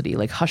publicity,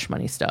 like hush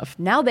money stuff.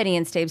 Now Benny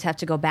and Stabes have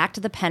to go back to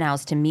the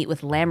penthouse to meet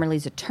with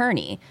Lammerley's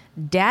attorney.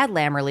 Dad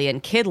Lammerley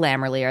and Kid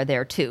Lammerley are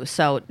there too,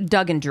 so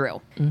Doug and Drew.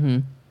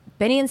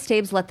 Benny and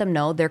Stabes let them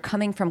know they're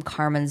coming from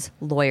Carmen's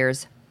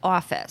lawyer's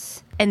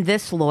office. And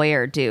this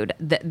lawyer, dude,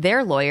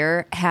 their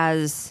lawyer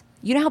has...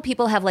 You know how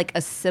people have like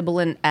a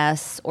sibilant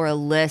S or a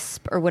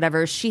lisp or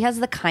whatever? She has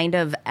the kind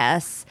of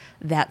S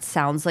that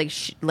sounds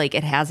like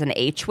it has an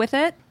H with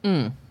it.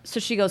 So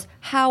she goes,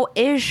 how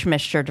is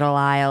Mr.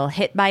 Delisle?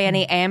 Hit by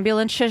any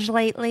ambulances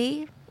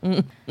lately?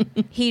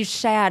 He's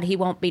sad he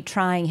won't be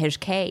trying his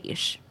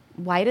case.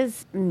 Why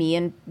does me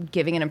and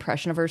giving an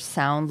impression of her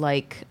sound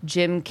like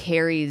Jim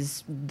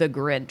Carrey's The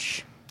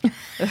Grinch?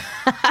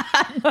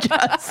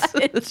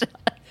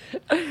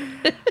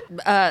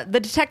 The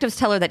detectives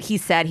tell her that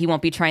he's sad he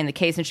won't be trying the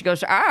case, and she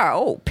goes,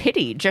 oh,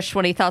 pity, just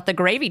when he thought the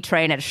gravy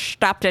train had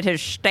stopped at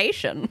his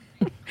station.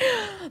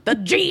 The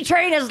G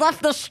train has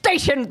left the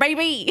station,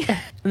 baby.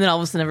 And then all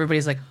of a sudden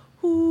everybody's like,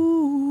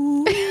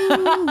 ooh.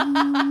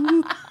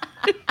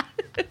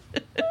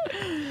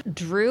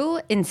 Drew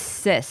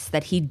insists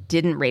that he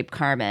didn't rape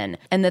Carmen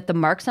and that the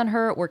marks on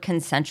her were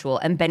consensual,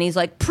 and Benny's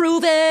like,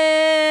 prove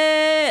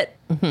it!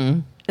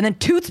 And then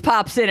Toots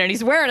pops in and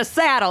he's wearing a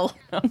saddle.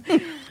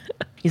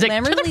 He's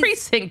like, to the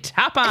precinct,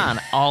 hop on,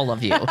 all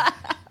of you.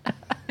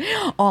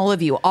 All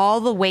of you, all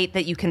the weight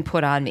that you can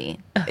put on me.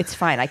 It's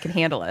fine, I can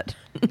handle it.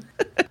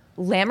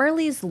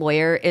 Lammerley's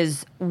lawyer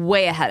is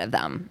way ahead of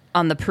them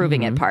on the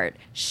proving it part.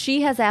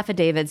 She has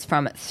affidavits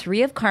from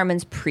 3 of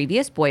Carmen's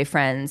previous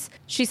boyfriends.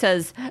 She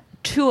says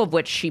 2 of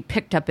which she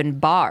picked up in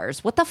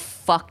bars. What the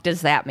fuck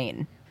does that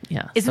mean?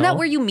 Yeah. Isn't that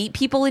where you meet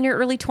people in your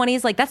early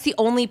 20s? Like, that's the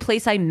only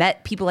place I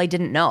met people I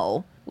didn't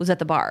know was at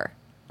the bar,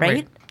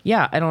 right?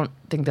 Yeah, I don't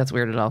think that's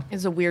weird at all.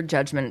 It's a weird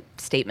judgment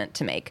statement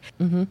to make.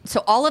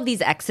 So all of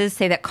these exes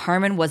say that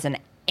Carmen was an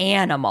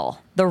animal.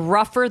 The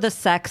rougher the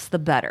sex, the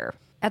better.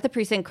 At the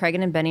precinct, Craig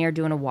and Benny are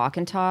doing a walk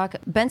and talk.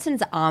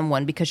 Benson's on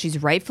one because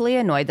she's rightfully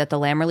annoyed that the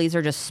Lammerleys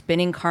are just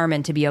spinning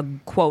Carmen to be a,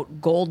 quote,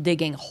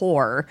 gold-digging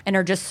whore and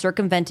are just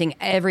circumventing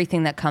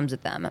everything that comes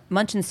with them.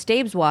 Munch and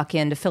Stabes walk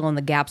in to fill in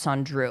the gaps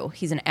on Drew.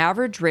 He's an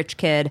average rich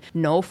kid,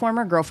 no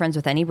former girlfriends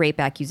with any rape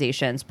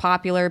accusations,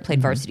 popular,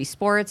 played varsity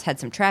sports, had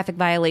some traffic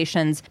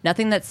violations,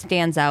 nothing that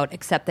stands out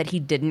except that he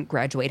didn't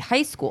graduate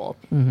high school.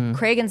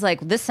 Cragen's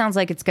like, this sounds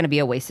like it's going to be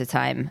a waste of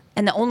time.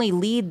 And the only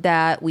lead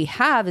that we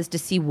have is to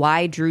see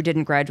why Drew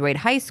didn't graduate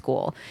high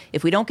school.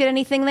 If we don't get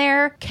anything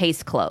there,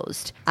 case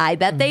closed. I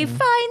bet they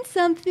find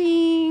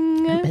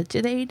something. I bet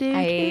you they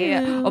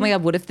did. Oh my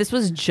God, what if this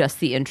was just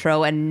the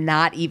intro and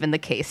not even the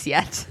case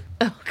yet?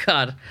 Oh,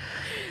 God.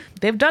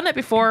 They've done it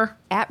before.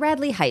 At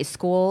Radley High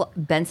School,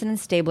 Benson and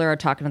Stabler are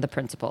talking to the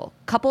principal.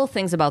 Couple of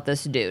things about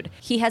this dude.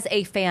 He has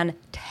a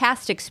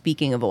fantastic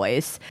speaking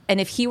voice, and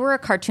if he were a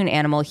cartoon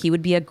animal, he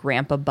would be a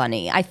Grandpa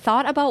Bunny. I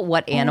thought about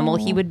what animal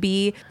he would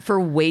be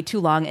for way too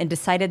long and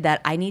decided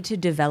that I need to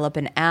develop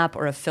an app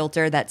or a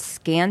filter that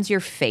scans your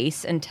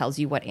face and tells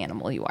you what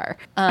animal you are.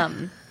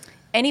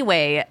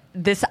 Anyway,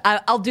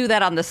 I'll do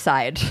that on the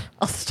side.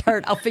 I'll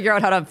figure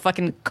out how to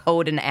fucking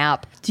code an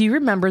app. Do you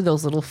remember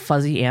those little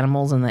fuzzy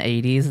animals in the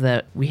 80s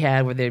that we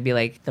had where they'd be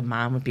like, the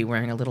mom would be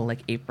wearing a little like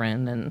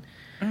apron and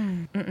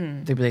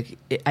they'd be like,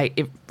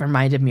 it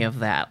reminded me of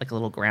that, like a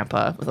little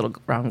grandpa with little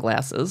round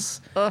glasses.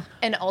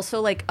 And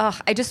also like,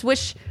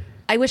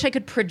 I wish I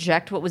could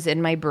project what was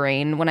in my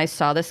brain when I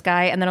saw this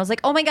guy. And then I was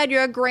like, oh my God,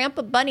 you're a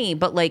Grandpa Bunny.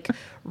 But like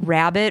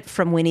Rabbit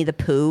from Winnie the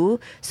Pooh.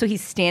 So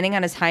he's standing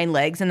on his hind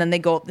legs and then they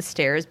go up the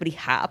stairs, but he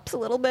hops a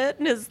little bit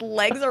and his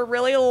legs are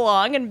really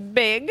long and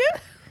big.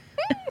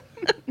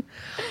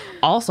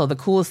 Also, the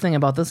coolest thing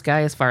about this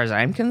guy, as far as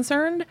I'm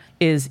concerned,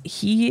 is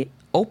he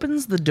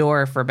opens the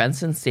door for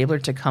Benson Stabler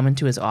to come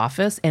into his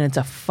office, and it's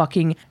a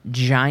fucking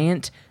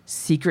giant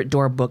secret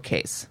door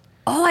bookcase.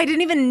 Oh, I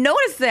didn't even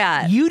notice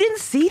that. You didn't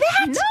see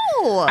that?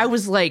 No. I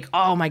was like,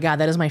 oh my God,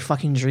 that is my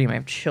fucking dream. I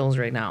have chills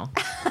right now.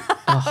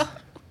 What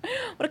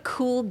a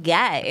cool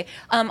guy.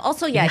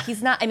 Also, yeah,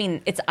 he's not, I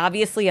mean, it's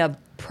obviously a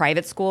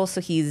private school,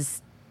 so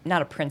he's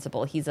not a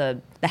principal. He's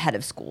the head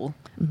of school.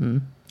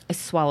 I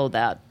swallowed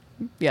that.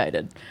 Yeah, I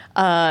did.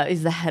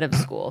 He's the head of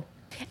school.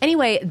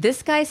 Anyway,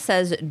 this guy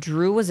says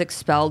Drew was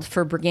expelled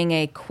for bringing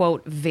a,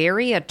 quote,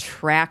 very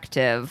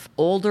attractive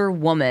older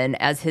woman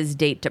as his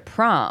date to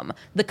prom.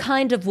 The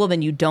kind of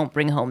woman you don't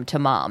bring home to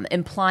mom,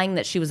 implying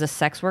that she was a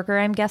sex worker,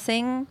 I'm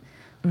guessing.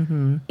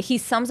 He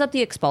sums up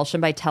the expulsion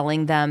by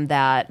telling them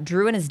that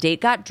Drew and his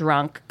date got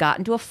drunk, got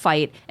into a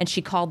fight, and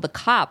she called the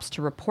cops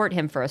to report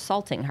him for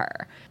assaulting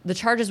her. The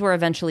charges were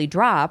eventually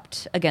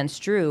dropped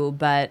against Drew,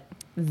 but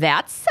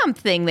that's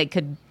something they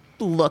could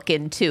look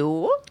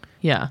into.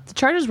 Yeah. The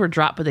charges were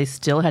dropped, but they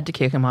still had to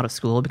kick him out of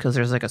school because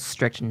there's like a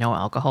strict no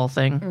alcohol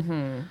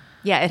thing.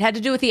 Yeah, it had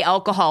to do with the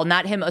alcohol,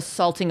 not him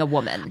assaulting a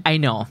woman. I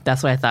know.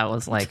 That's what I thought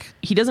was like.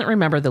 He doesn't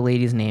remember the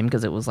lady's name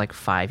because it was like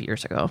 5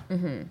 years ago.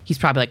 He's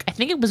probably like, I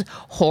think it was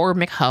Whore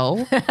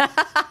McHo.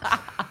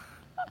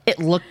 It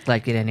looked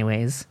like it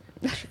anyways.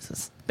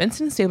 Jesus.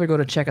 Benson and Stabler go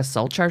to check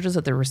assault charges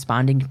at the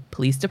responding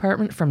police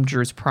department from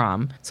Drew's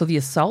prom. So the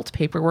assault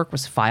paperwork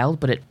was filed,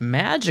 but it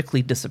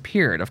magically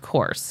disappeared, of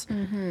course.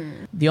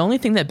 The only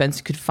thing that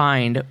Benson could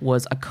find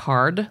was a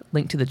card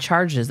linked to the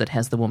charges that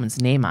has the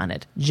woman's name on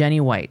it.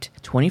 Jenny White,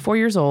 24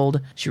 years old.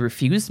 She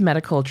refused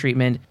medical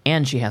treatment,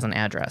 and she has an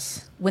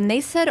address. When they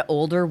said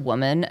older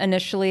woman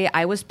initially,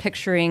 I was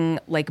picturing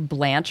like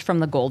Blanche from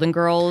the Golden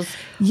Girls.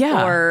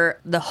 Yeah. Or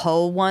the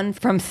Ho one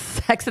from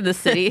Sex and the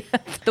City.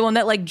 The one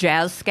that like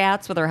jazz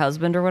scats with her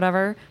husband or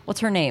whatever.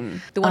 What's her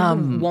name? The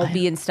one who won't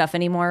be in stuff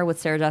anymore with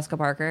Sarah Jessica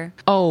Parker.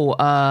 Oh,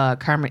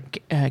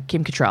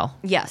 Kim Cattrall.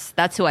 Yes,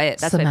 that's who I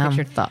pictured.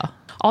 Samantha.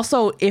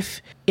 Also,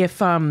 if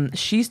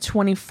she's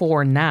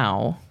 24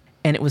 now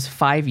and it was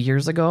 5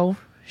 years ago,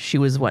 she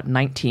was what,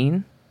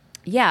 19?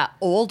 Yeah,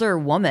 older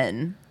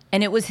woman.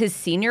 And it was his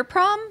senior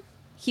prom?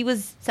 He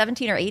was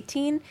 17 or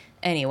 18?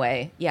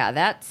 Anyway, yeah,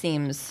 that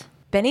seems...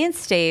 Benny and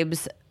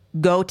Stabes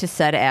go to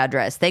said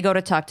address. They go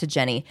to talk to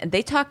Jenny. And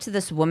they talk to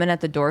this woman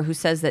at the door who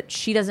says that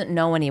she doesn't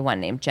know anyone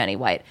named Jenny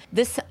White.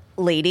 This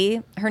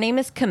lady, her name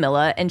is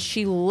Camilla, and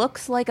she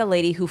looks like a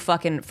lady who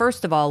fucking,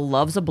 first of all,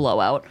 loves a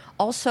blowout.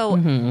 Also,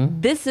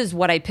 this is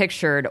what I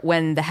pictured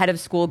when the head of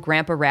school,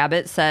 Grandpa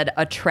Rabbit, said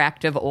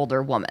attractive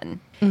older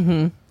woman.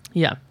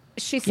 Yeah.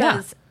 She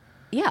says,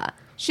 yeah.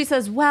 She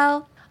says,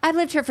 well... I've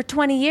lived here for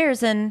 20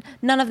 years and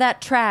none of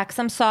that tracks.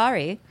 I'm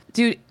sorry.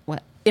 Dude,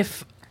 What?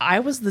 if I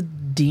was the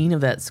dean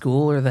of that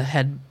school or the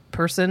head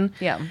person,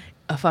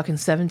 a fucking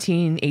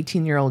 17,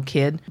 18-year-old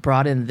kid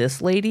brought in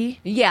this lady,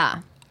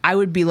 Yeah. I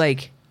would be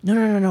like,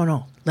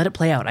 no. Let it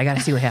play out. I got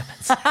to see what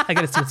happens. I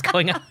got to see what's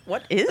going on.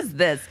 What is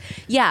this?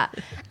 Yeah.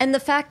 And the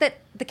fact that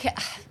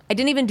I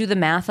didn't even do the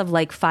math of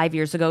like 5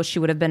 years ago, she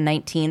would have been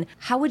 19.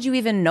 How would you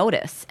even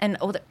notice? And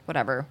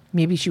whatever.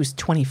 Maybe she was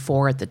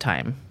 24 at the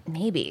time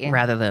Maybe.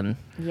 rather than,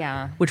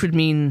 Yeah. which would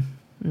mean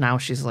now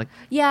she's like,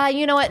 Yeah,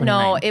 you know what?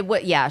 No, 29. it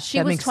would. Yeah, she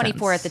That was makes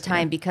 24 sense. at the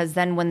time because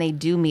then when they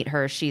do meet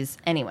her, she's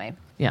anyway.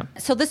 yeah.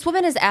 So this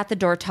woman is at the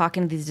door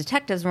talking to these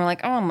detectives, and we're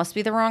like, oh, it must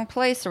be the wrong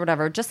place or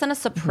whatever. Just then a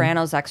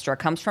Sopranos extra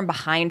comes from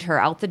behind her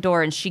out the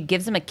door, and she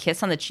gives him a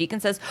kiss on the cheek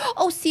and says,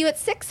 oh, see you at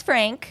 6,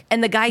 Frank.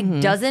 And the guy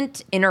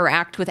doesn't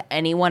interact with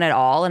anyone at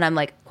all. And I'm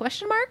like,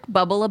 question mark?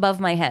 Bubble above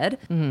my head.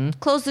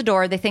 Close the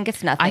door. They think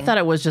it's nothing. I thought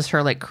it was just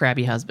her like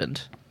crabby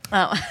husband.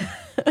 Oh.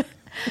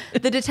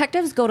 The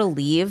detectives go to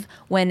leave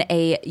when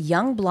a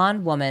young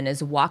blonde woman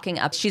is walking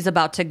up. She's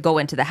about to go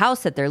into the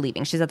house that they're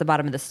leaving. She's at the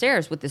bottom of the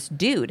stairs with this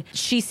dude.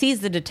 She sees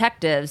the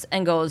detectives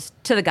and goes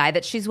to the guy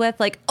that she's with,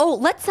 like, "Oh,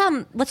 let's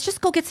just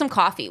go get some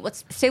coffee."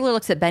 Stabler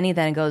looks at Benny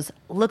then and goes,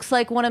 "Looks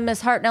like one of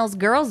Miss Hartnell's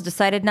girls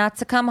decided not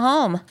to come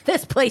home.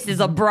 This place is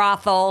a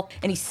brothel."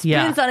 And he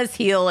spins on his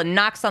heel and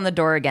knocks on the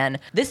door again.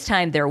 This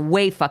time they're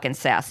way fucking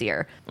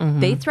sassier.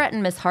 They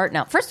threaten Miss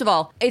Hartnell. First of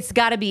all, it's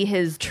got to be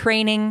his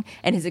training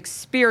and his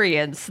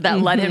experience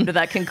that led him to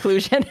that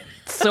conclusion.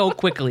 So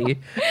quickly.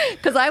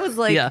 Because I was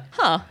like,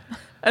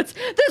 this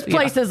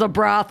place is a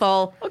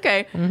brothel.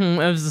 Okay. It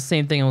was the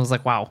same thing. I was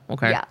like, wow.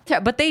 Okay.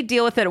 Yeah. But they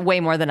deal with it way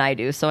more than I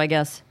do. So I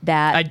guess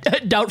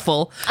that.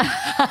 Doubtful.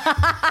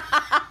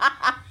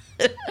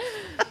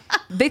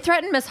 They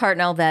threaten Miss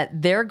Hartnell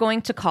that they're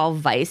going to call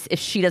Vice if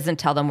she doesn't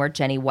tell them where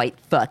Jenny White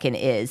fucking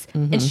is.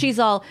 And she's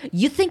all,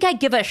 you think I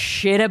give a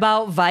shit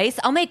about Vice?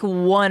 I'll make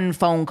one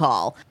phone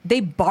call. They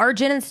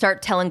barge in and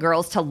start telling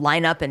girls to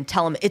line up and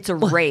tell them it's a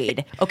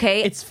raid.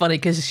 Okay? It's funny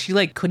because she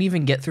like couldn't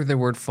even get through the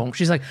word phone.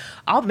 She's like,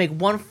 I'll make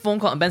one phone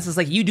call. And Benson's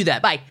like, you do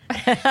that. Bye.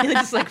 And they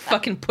just like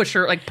fucking push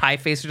her, like pie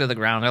face her to the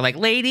ground. They're like,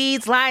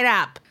 ladies, line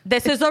up.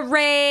 This is a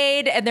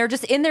raid, and they're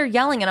just in there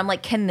yelling, and I'm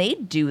like, can they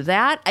do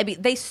that? I mean,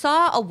 they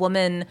saw a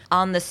woman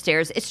on the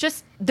stairs. It's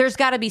just, there's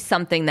got to be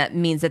something that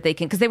means that they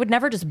can, because they would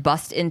never just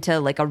bust into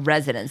like a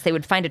residence. They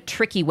would find a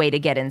tricky way to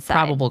get inside.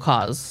 Probable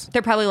cause.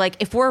 They're probably like,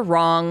 if we're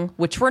wrong,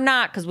 which we're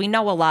not, because we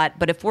know a lot,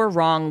 but if we're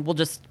wrong, we'll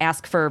just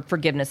ask for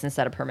forgiveness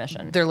instead of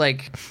permission. They're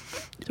like,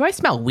 do I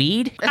smell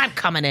weed? I'm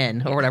coming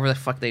in, or whatever the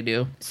fuck they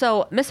do.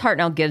 So Miss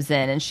Hartnell gives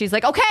in, and she's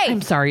like, okay.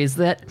 I'm sorry, is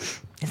that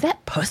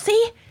pussy?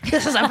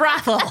 This is a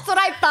brothel. That's what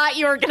I thought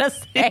you were going to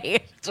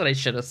say. That's what I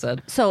should have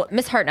said. So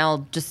Miss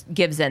Hartnell just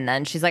gives in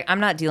then. She's like, I'm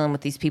not dealing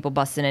with these people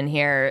busting in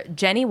here.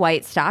 Jenny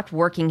White stopped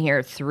working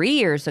here 3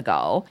 years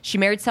ago. She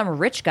married some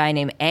rich guy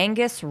named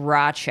Angus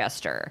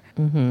Rochester.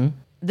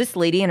 This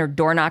lady and her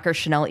door knocker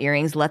Chanel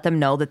earrings let them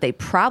know that they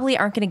probably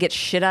aren't going to get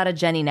shit out of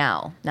Jenny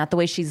now. Not the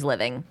way she's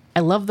living.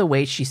 I love the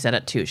way she said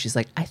it, too. She's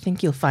like, I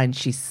think you'll find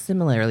she's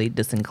similarly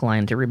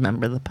disinclined to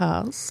remember the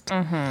past.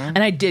 And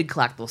I did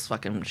clock those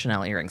fucking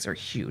Chanel earrings. They're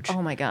huge.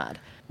 Oh, my God.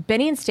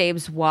 Benny and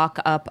Stabes walk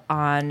up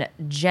on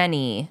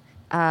Jenny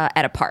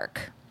at a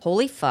park.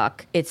 Holy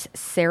fuck. It's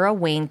Sarah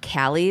Wayne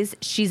Callies.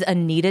 She's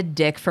Anita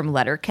Dick from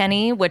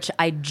Letterkenny, which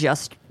I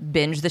just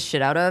binged the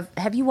shit out of.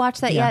 Have you watched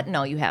that yet?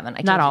 No, you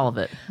haven't. Not all of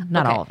it.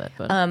 Not all of it.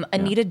 But,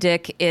 Anita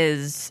Dick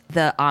is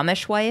the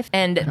Amish wife,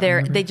 and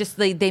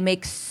they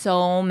make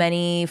so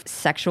many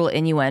sexual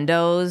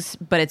innuendos,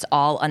 but it's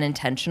all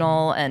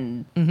unintentional,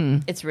 and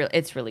it's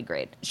really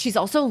great. She's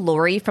also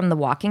Lori from The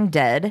Walking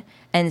Dead,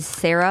 and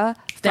Sarah.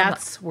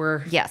 That's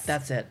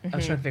it. I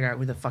was trying to figure out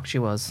who the fuck she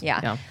was.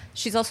 Yeah.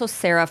 She's also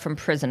Sarah from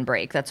Prison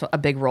Break. That's a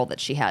big role that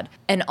she had.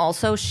 And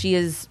also, she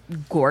is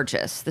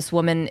gorgeous. This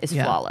woman is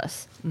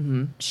flawless.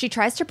 Mm-hmm. She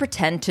tries to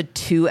pretend to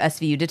 2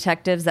 SVU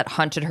detectives that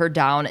hunted her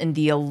down in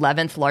the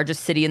 11th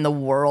largest city in the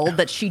world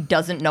that she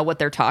doesn't know what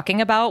they're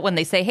talking about when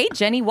they say, "Hey,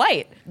 Jenny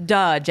White."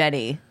 Duh,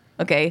 Jenny.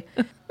 Okay.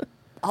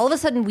 All of a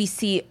sudden, we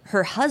see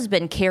her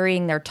husband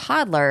carrying their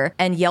toddler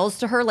and yells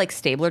to her like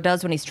Stabler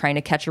does when he's trying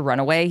to catch a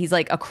runaway. He's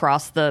like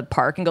across the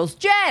park and goes,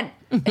 "Jen!"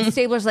 And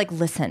Stabler's like,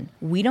 "Listen,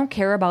 we don't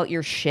care about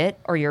your shit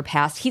or your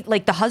past."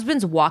 The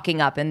husband's walking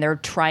up and they're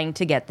trying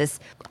to get this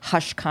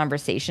hush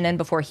conversation in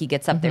before he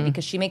gets up there,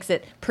 because she makes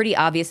it pretty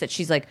obvious that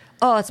she's like,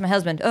 "Oh, it's my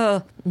husband."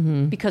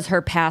 Because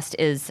her past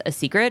is a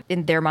secret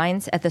in their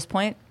minds at this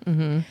point.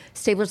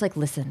 Stabler's like,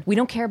 "Listen, we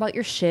don't care about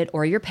your shit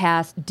or your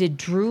past. Did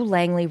Drew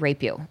Langley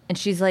rape you?" And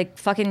she's like,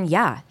 "Fucking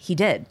yeah, he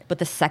did. But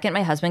the second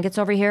my husband gets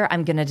over here,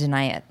 I'm going to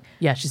deny it."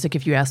 Yeah, she's like,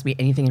 "If you ask me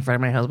anything in front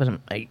of my husband,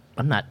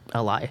 I'm not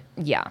a lie."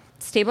 Yeah.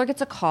 Stabler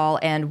gets a call,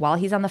 and while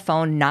he's on the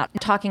phone, not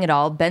talking at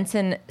all,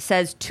 Benson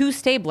says to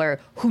Stabler,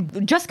 who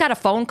just got a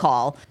phone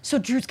call, "So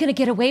Drew's going to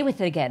get away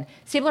with it again."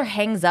 Stabler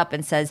hangs up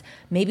and says,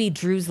 "Maybe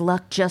Drew's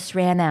luck just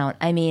ran out.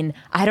 I mean,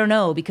 I don't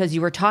know, because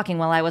you were talking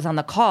while I was on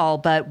the call,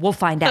 but we'll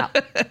find out."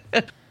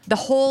 The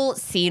whole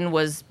scene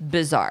was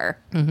bizarre.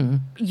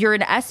 You're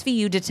an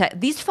SVU detective.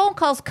 These phone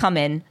calls come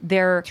in,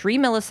 they're 3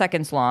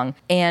 milliseconds long,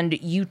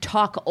 and you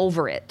talk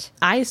over it.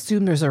 I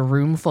assume there's a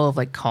room full of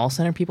like call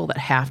center people that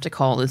have to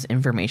call this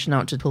information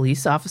out to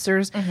police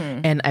officers.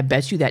 And I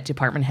bet you that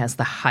department has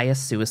the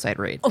highest suicide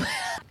rate.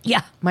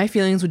 Yeah. My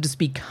feelings would just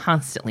be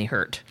constantly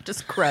hurt.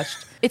 Just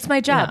crushed. It's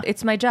my job. Yeah.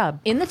 It's my job.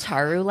 In the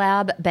Taru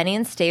lab, Benny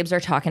and Stabes are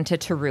talking to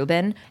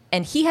Tarubin,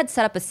 and he had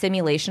set up a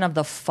simulation of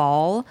the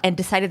fall and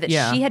decided that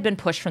she had been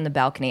pushed from the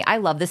balcony. I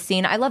love this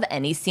scene. I love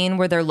any scene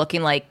where they're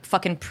looking like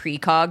fucking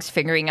precogs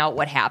figuring out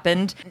what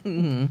happened.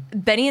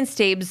 Benny and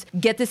Stabes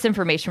get this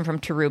information from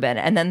Tarubin,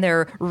 and then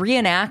they're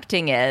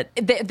reenacting it.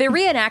 They're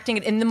reenacting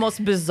it in the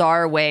most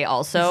bizarre way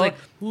also. It's like,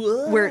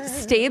 where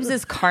Stabes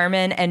is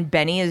Carmen and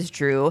Benny is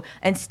Drew,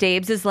 and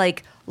Stabes is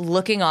like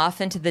looking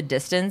off into the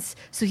distance.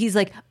 So he's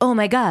like, "Oh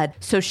my God."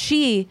 So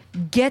she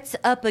gets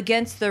up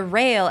against the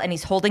rail, and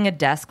he's holding a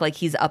desk like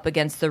he's up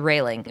against the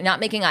railing, not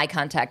making eye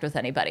contact with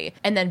anybody.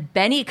 And then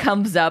Benny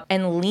comes up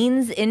and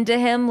leans into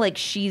him like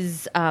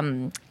she's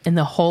And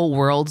the whole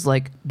world's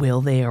like,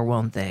 will they or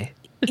won't they?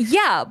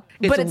 Yeah.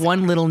 It's but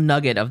one little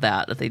nugget of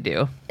that they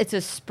do. It's a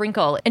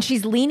sprinkle. And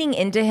she's leaning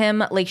into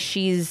him like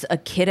she's a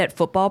kid at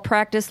football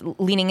practice,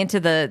 leaning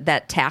into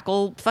that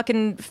tackle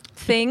fucking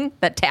thing,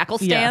 that tackle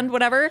stand,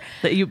 whatever.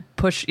 That you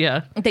push,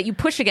 That you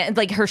push against,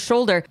 like her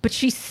shoulder. But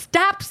she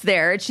stops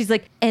there and she's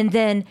like, and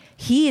then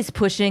he is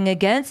pushing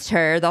against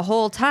her the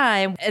whole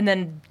time and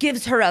then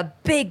gives her a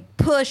big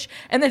push.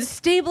 And then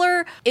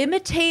Stabler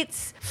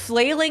imitates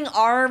flailing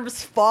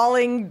arms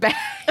falling back.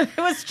 It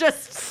was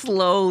just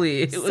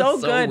slowly. It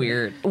was so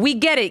weird. We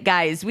get it,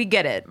 guys. We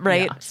get it,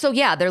 right? Yeah. So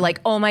yeah, they're like,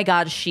 "Oh my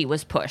God, she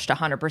was pushed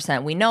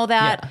 100%. We know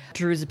that. Yeah.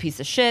 Drew's a piece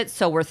of shit."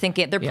 So we're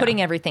thinking they're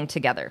putting everything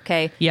together.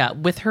 Okay. Yeah,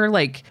 with her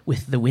like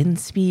with the wind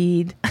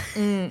speed,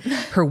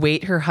 her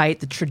weight, her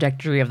height, the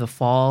trajectory of the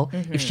fall.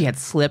 If she had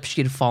slipped,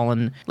 she had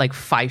fallen like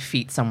 5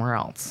 feet somewhere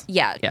else.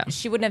 Yeah.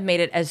 She wouldn't have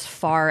made it as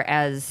far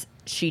as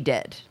she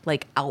did,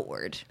 like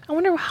outward. I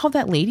wonder how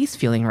that lady's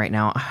feeling right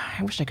now.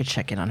 I wish I could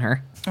check in on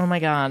her. Oh my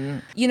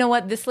God. You know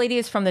what? This lady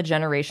is from the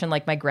generation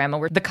like my grandma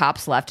where the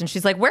cops left and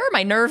she's like, "Where are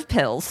my nerve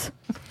pills?"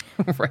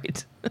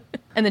 Right.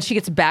 And then she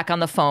gets back on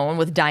the phone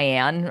with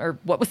Diane, or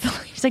what was the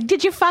lady? She's like,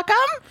 "Did you fuck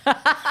him?"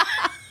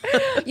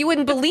 "You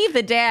wouldn't believe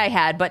the day I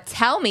had, but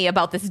tell me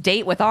about this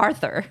date with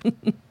Arthur."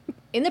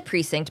 In the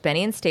precinct,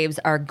 Benny and Stabes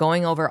are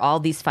going over all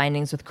these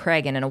findings with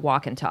Cregan in a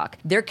walk and talk.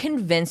 They're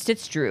convinced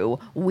it's Drew.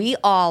 We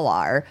all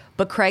are.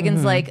 But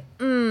Cregan's like,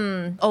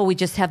 we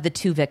just have the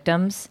 2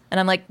 victims. And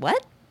I'm like,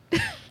 what?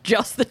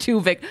 Just the 2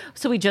 victims?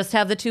 So we just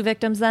have the 2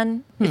 victims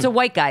then? It's a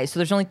white guy, so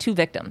there's only 2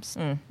 victims.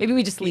 Maybe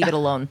we just leave it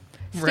alone.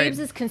 Right. Stabes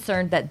is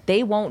concerned that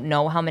they won't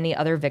know how many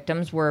other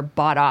victims were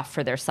bought off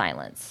for their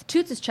silence.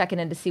 Toots is checking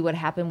in to see what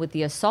happened with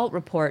the assault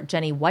report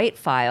Jenny White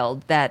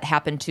filed that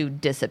happened to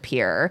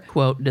disappear.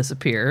 Quote,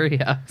 disappear,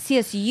 yeah.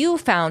 CSU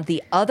found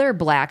the other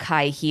black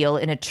high heel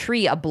in a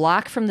tree a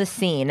block from the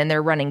scene, and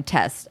they're running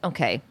tests.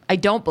 Okay, I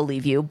don't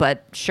believe you,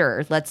 but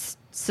sure, let's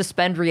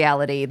suspend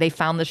reality. They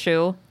found the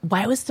shoe.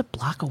 Why was the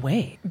block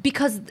away?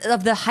 Because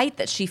of the height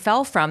that she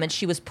fell from, and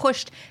she was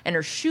pushed, and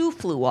her shoe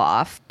flew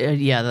off.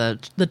 The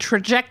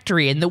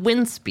trajectory and the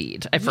wind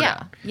speed. I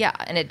forgot. Yeah,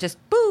 and it just,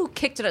 boo,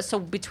 kicked it. So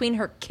between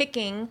her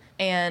kicking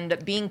and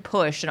being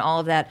pushed and all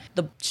of that,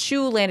 the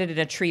shoe landed in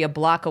a tree a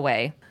block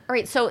away. All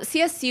right, so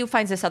CSU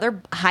finds this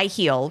other high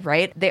heel,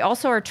 right? They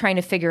also are trying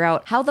to figure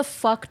out how the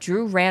fuck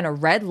Drew ran a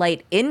red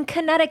light in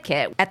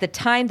Connecticut at the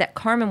time that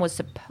Carmen was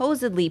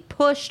supposedly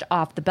pushed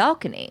off the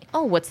balcony.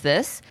 Oh, what's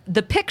this?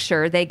 The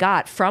picture they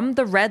got from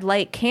the red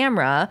light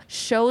camera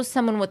shows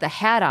someone with a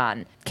hat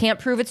on. Can't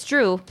prove it's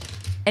Drew.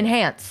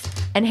 Enhance.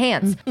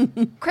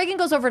 Cragen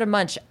goes over to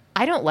Munch.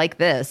 I don't like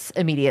this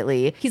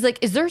immediately. He's like,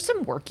 is there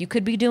some work you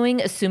could be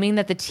doing, assuming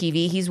that the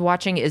TV he's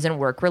watching isn't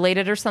work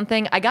related or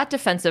something? I got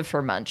defensive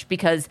for Munch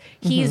because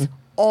he's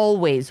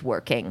always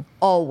working.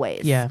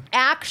 Always. Yeah.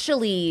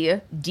 Actually,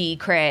 D.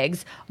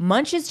 Craigs,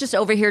 Munch is just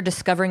over here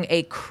discovering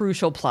a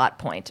crucial plot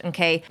point,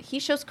 okay? He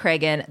shows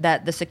Cragen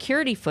that the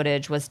security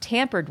footage was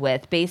tampered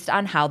with based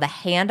on how the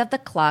hand of the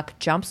clock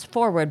jumps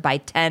forward by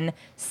 10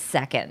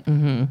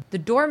 seconds. The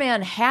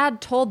doorman had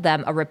told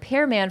them a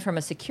repairman from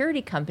a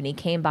security company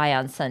came by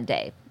on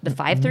Sunday. The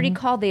 5:30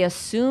 call they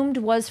assumed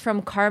was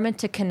from Carmen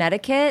to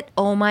Connecticut,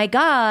 oh my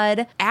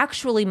God,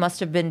 actually must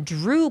have been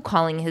Drew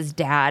calling his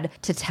dad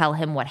to tell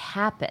him what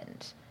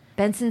happened.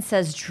 Benson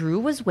says Drew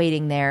was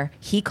waiting there.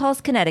 He calls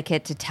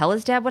Connecticut to tell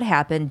his dad what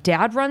happened.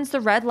 Dad runs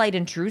the red light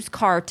in Drew's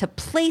car to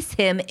place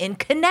him in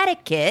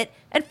Connecticut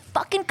and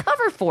fucking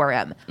cover for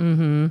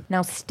him.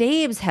 Now,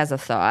 Staves has a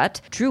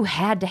thought. Drew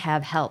had to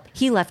have help.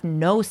 He left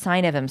no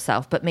sign of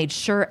himself, but made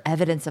sure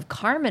evidence of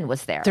Carmen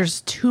was there. There's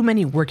too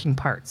many working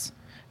parts.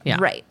 Yeah.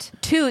 Right.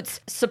 Toots,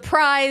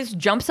 surprised,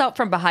 jumps out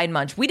from behind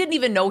Munch. We didn't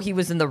even know he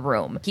was in the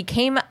room. He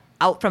came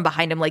out from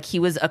behind him like he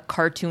was a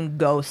cartoon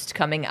ghost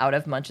coming out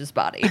of Munch's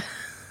body.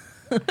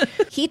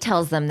 He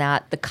tells them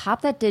that the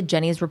cop that did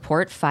Jenny's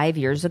report 5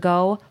 years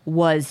ago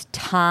was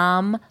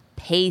Tom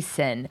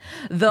Payson,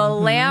 the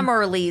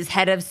Lammerleys'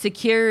 head of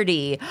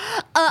security.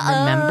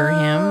 Remember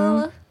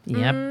him?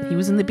 Yep. He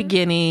was in the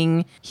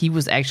beginning. He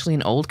was actually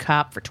an old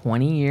cop for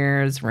 20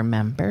 years.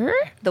 Remember?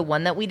 The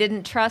one that we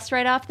didn't trust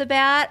right off the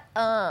bat.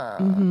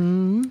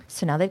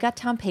 So now they've got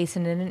Tom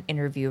Payson in an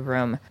interview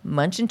room.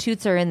 Munch and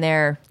Toots are in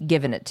there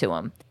giving it to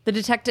him. The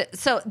detective.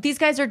 So these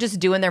guys are just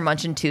doing their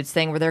Munch and Toots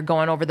thing where they're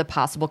going over the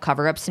possible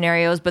cover-up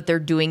scenarios, but they're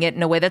doing it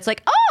in a way that's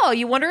like, oh,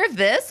 you wonder if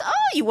this? Oh,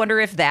 you wonder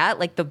if that?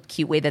 Like the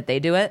cute way that they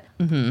do it.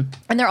 And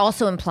they're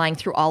also implying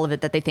through all of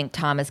it that they think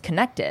Tom is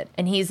connected.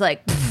 And he's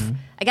like,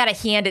 I gotta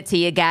hand it to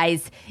you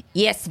guys.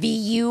 Yes,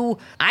 VU.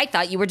 I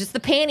thought you were just the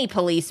panty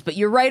police, but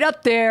you're right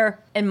up there.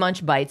 And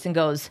Munch bites and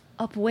goes,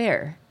 up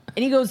where?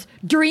 And he goes,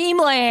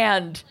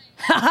 Dreamland.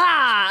 Ha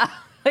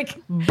ha.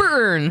 Like,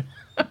 Burn.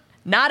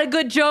 not a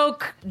good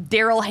joke.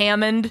 Daryl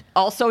Hammond,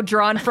 also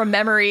drawn from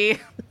memory.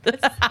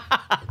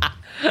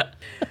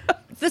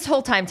 This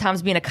whole time,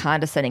 Tom's being a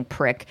condescending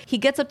prick. He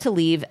gets up to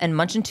leave, and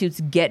Munch and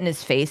Toots get in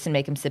his face and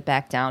make him sit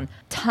back down.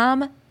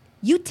 Tom,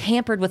 you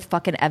tampered with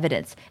fucking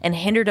evidence and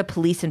hindered a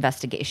police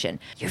investigation.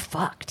 You're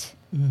fucked.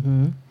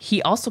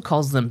 He also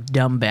calls them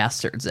dumb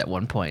bastards at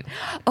one point.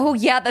 Oh,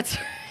 yeah, that's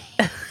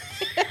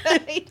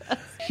right.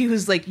 He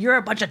was like, you're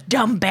a bunch of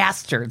dumb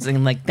bastards,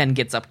 and like then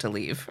gets up to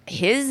leave.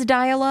 His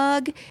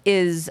dialogue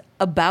is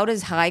about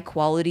as high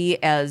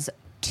quality as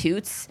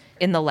Toots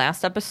in the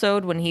last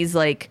episode when he's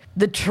like,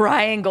 the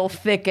triangle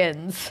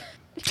thickens.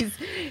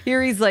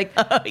 He's like,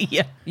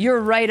 Yeah. You're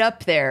right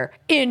up there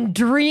in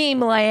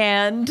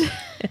Dreamland.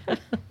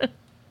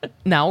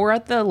 Now we're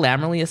at the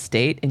Lammerly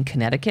estate in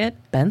Connecticut.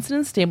 Benson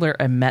and Stabler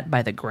are met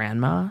by the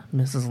grandma,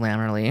 Mrs.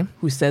 Lammerly,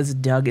 who says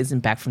Doug isn't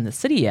back from the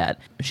city yet.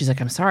 She's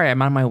like, I'm sorry,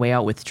 I'm on my way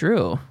out with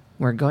Drew.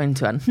 We're going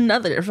to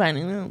another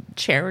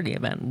charity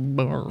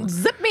event.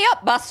 Zip me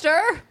up,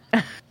 Buster.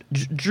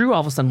 Drew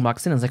all of a sudden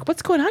walks in and is like,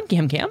 what's going on,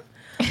 Cam Cam?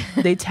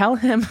 They tell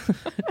him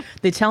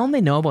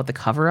they know about the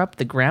cover-up.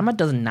 The grandma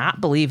does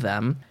not believe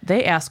them.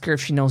 They ask her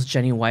if she knows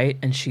Jenny White,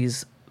 and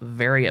she's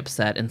very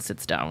upset and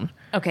sits down.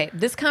 Okay,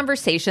 this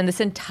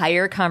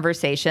entire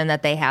conversation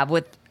that they have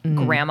with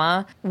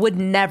Grandma would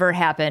never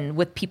happen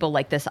with people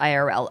like this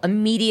IRL.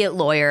 Immediate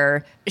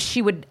lawyer.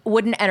 She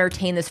wouldn't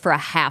entertain this for a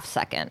half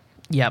second.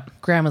 Yep.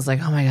 Grandma's like,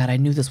 oh my God, I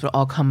knew this would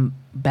all come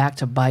back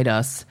to bite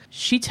us.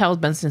 She tells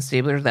Benson and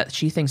Stabler that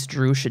she thinks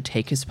Drew should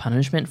take his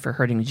punishment for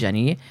hurting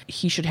Jenny.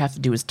 He should have to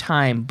do his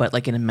time, but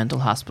like in a mental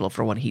hospital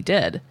for what he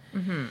did.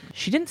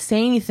 She didn't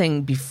say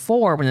anything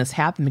before when this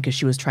happened because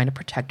she was trying to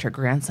protect her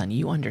grandson.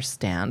 You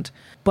understand.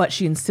 But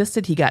she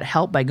insisted he got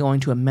help by going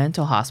to a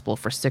mental hospital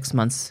for 6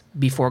 months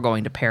before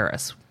going to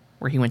Paris,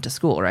 where he went to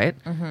school, right?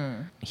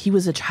 He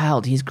was a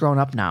child. He's grown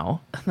up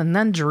now. And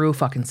then Drew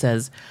fucking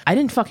says, I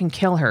didn't fucking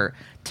kill her.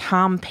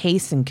 Tom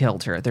Payson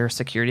killed her, their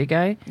security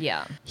guy.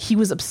 Yeah. He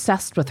was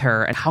obsessed with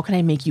her. And how can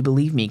I make you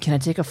believe me? Can I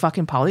take a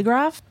fucking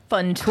polygraph?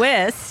 Fun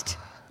twist.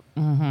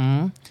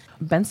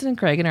 Benson and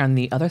Cragen are on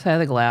the other side of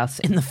the glass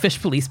in the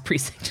Fish Police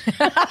precinct.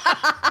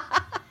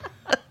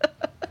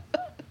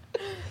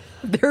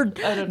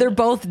 They're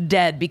both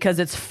dead because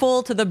it's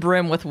full to the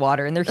brim with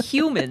water, and they're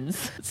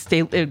humans.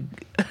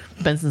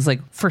 Benson's like,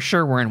 for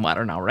sure we're in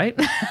water now, right?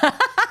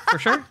 For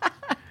sure.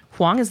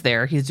 Huang is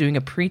there. He's doing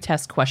a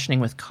pre-test questioning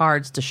with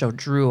cards to show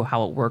Drew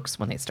how it works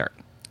when they start.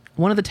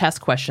 One of the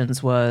test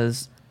questions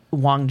was,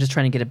 Wong just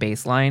trying to get a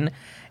baseline.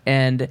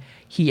 And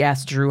he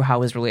asked Drew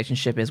how his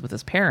relationship is with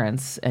his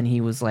parents. And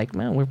he was like,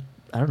 man,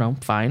 I don't know,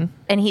 fine.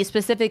 And he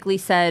specifically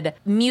said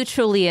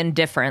mutually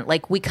indifferent.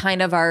 Like, we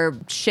kind of are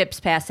ships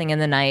passing in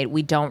the night.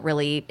 We don't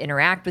really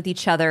interact with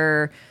each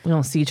other. We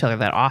don't see each other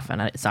that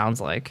often, it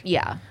sounds like.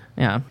 Yeah.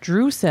 Yeah.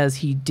 Drew says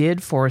he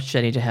did force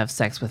Jenny to have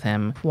sex with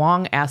him.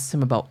 Huang asks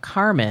him about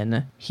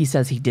Carmen. He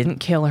says he didn't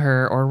kill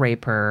her or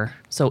rape her.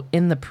 So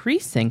in the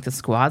precinct, the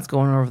squad's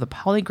going over the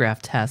polygraph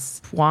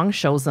tests. Huang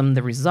shows them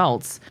the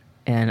results.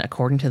 And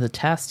according to the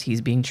test,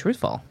 he's being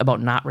truthful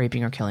about not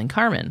raping or killing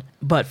Carmen.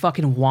 But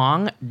fucking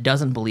Wong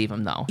doesn't believe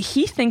him, though.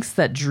 He thinks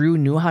that Drew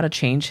knew how to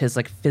change his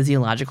like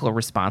physiological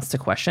response to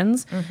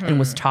questions and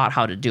was taught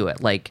how to do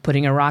it, like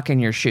putting a rock in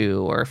your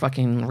shoe or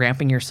fucking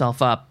ramping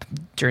yourself up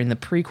during the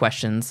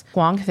pre-questions.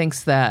 Wong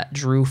thinks that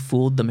Drew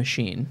fooled the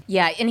machine.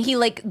 Yeah, and he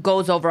like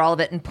goes over all of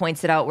it and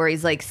points it out where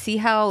he's like, see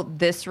how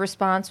this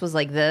response was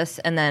like this,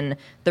 and then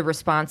the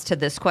response to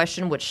this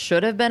question, which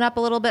should have been up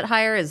a little bit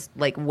higher, is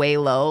like way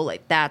low.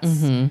 Like that's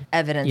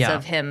evidence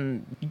of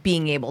him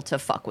being able to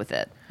fuck with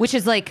it, which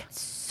is like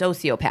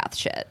sociopath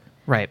shit.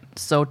 Right.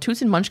 So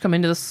Toots and Munch come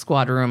into the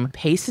squad room.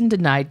 Payson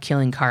denied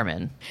killing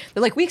Carmen.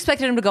 They're like, we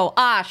expected him to go,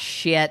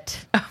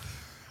 shit.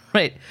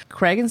 Right.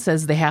 Cragen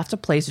says they have to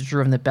place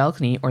Drew on the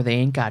balcony or they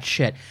ain't got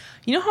shit.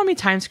 You know how many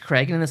times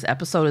Cragen in this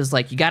episode is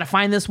like, you got to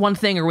find this one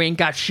thing or we ain't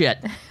got shit.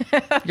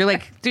 You're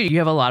like, dude, you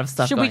have a lot of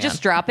stuff Should going we just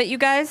on. drop it, you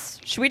guys?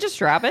 Should we just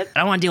drop it? I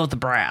don't want to deal with the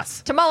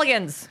brass. To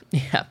Mulligans.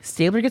 Yeah.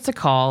 Stabler gets a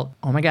call.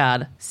 Oh my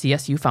God.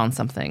 CSU found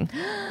something.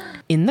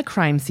 In the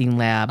crime scene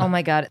lab. Oh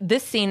my God.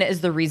 This scene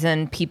is the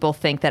reason people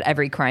think that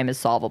every crime is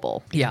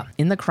solvable. Yeah.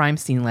 In the crime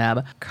scene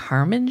lab,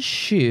 Carmen's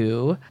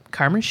shoe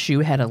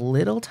had a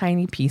little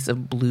tiny piece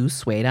of blue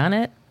suede on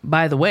it.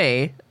 By the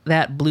way,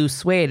 that blue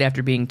suede,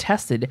 after being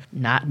tested,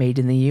 not made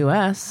in the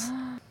U.S.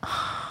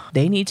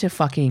 They need to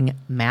fucking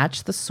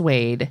match the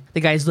suede. The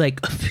guy's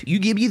like, you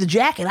give me the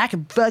jacket, I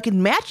can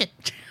fucking match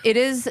it. It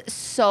is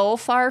so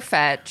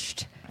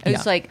far-fetched.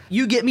 It's like,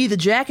 you get me the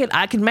jacket,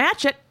 I can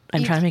match it.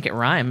 I'm trying to make it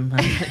rhyme.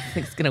 I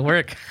think it's going to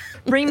work.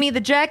 bring me the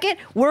jacket,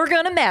 we're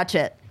gonna match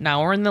it.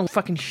 Now we're in the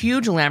fucking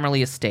huge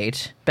Lammerly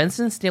estate.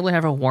 Benson and Stabler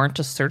have a warrant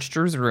to search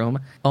Drew's room.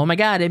 Oh my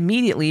God,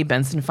 immediately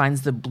Benson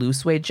finds the blue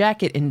suede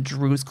jacket in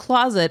Drew's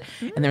closet,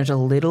 and there's a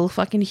little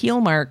fucking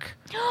heel mark.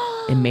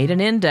 It made an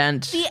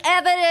indent. The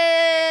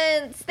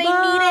evidence they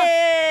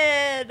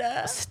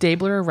needed.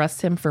 Stabler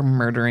arrests him for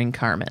murdering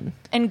Carmen.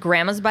 And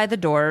Grandma's by the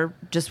door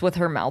just with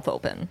her mouth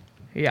open.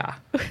 Yeah.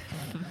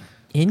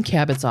 In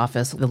Cabot's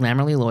office, the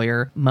Lammerly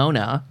lawyer,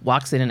 Mona,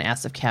 walks in and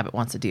asks if Cabot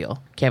wants a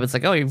deal. Cabot's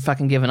like, oh, you've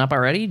fucking given up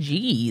already?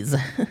 Jeez.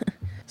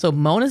 So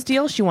Mona's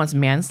deal, she wants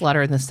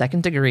manslaughter in the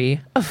second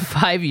degree of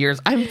 5 years.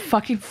 I'm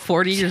fucking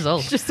 40 years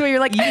old. Just so you're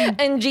like,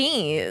 and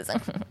geez.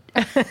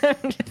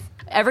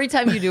 Every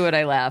time you do it,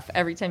 I laugh.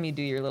 Every time you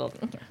do your little...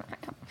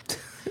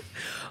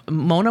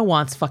 Mona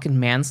wants fucking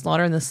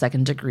manslaughter in the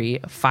second degree,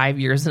 5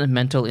 years in a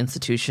mental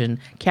institution.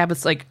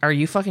 Cabot's like, are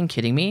you fucking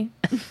kidding me?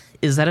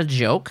 Is that a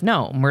joke?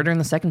 No, murder in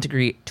the second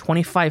degree,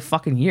 25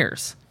 fucking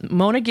years.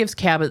 Mona gives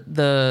Cabot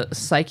the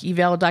psych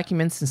eval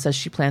documents and says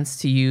she plans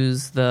to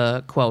use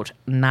the, quote,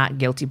 not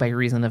guilty by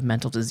reason of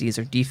mental disease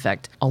or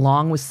defect,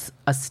 along with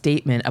a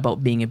statement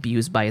about being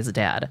abused by his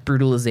dad.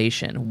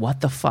 Brutalization.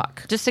 What the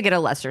fuck? Just to get a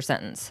lesser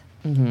sentence.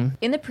 Mm-hmm.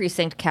 In the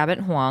precinct, Cabot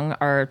and Huang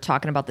are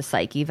talking about the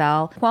psych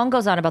eval. Huang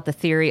goes on about the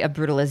theory of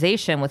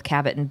brutalization with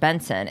Cabot and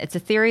Benson. It's a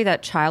theory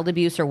that child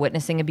abuse or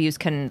witnessing abuse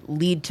can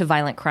lead to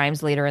violent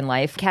crimes later in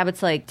life.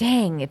 Cabot's like,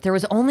 dang, if there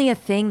was only a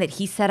thing that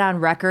he said on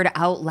record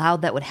out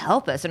loud that would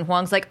help us. And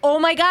Huang's like, oh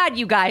my God,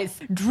 you guys.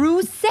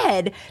 Drew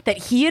said that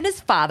he and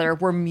his father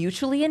were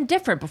mutually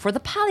indifferent before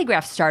the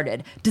polygraph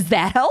started. Does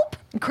that help?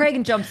 And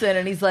Cragen jumps in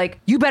and he's like,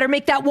 you better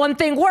make that one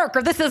thing work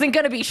or this isn't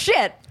going to be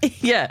shit.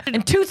 Yeah.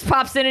 And Toots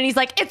pops in and he's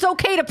like, it's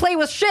okay to play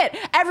with shit.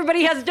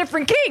 Everybody has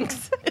different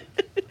kinks.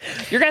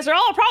 You guys are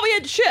all probably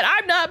in shit.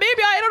 I'm not.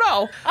 Maybe I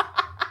don't know.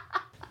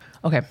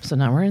 Okay, so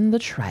now we're in the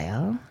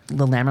trial.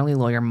 The Lammerly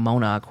lawyer,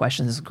 Mona,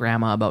 questions his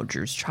grandma about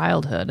Drew's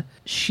childhood.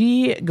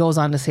 She goes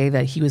on to say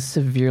that he was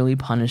severely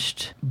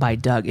punished by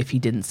Doug if he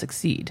didn't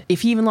succeed.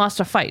 If he even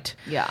lost a fight.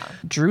 Yeah.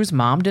 Drew's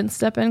mom didn't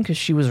step in because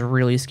she was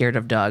really scared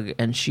of Doug,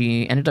 and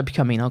she ended up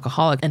becoming an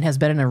alcoholic and has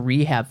been in a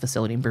rehab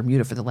facility in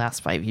Bermuda for the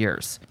last 5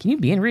 years. Can you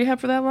be in rehab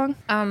for that long?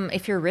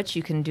 If you're rich,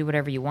 you can do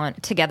whatever you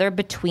want. Together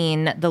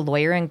between the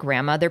lawyer and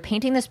grandma, they're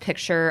painting this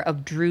picture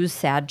of Drew's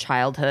sad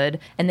childhood,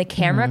 and the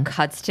camera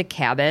cuts to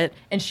Cabot,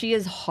 and she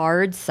is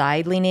hard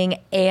side-leaning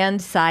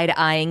and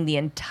side-eyeing the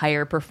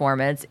entire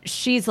performance.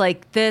 She's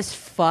like, this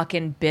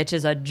fucking bitch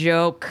is a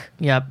joke.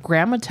 Yep.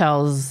 Grandma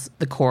tells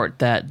the court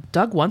that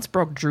Doug once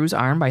broke Drew's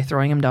arm by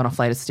throwing him down a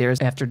flight of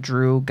stairs after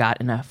Drew got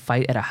in a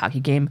fight at a hockey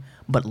game,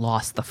 but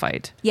lost the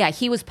fight. Yeah,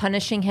 he was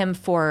punishing him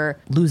for...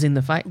 Losing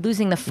the fight,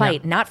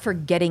 yep. Not for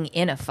getting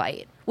in a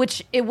fight.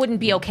 Which it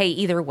wouldn't be okay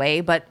either way,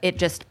 but it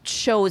just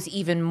shows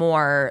even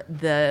more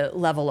the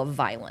level of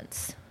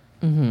violence.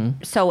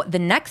 So the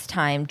next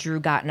time Drew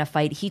got in a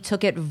fight, he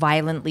took it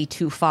violently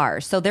too far.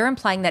 So they're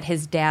implying that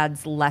his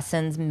dad's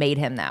lessons made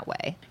him that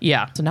way.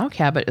 Yeah. So now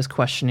Cabot is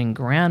questioning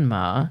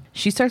Grandma.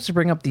 She starts to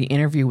bring up the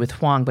interview with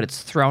Huang, but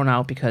it's thrown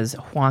out because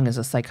Huang is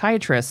a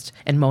psychiatrist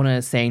and Mona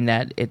is saying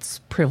that it's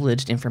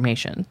privileged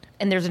information.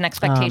 And there's an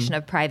expectation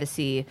of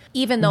privacy,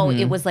 even though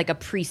it was like a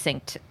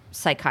precinct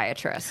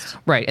psychiatrist.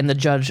 Right, and the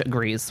judge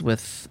agrees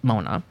with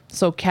Mona.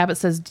 So Cabot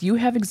says, do you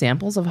have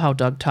examples of how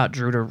Doug taught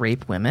Drew to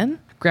rape women?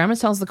 Grandma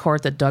tells the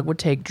court that Doug would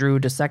take Drew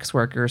to sex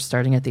workers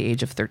starting at the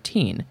age of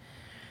 13.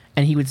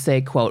 And he would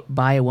say, quote,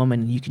 buy a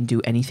woman and you can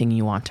do anything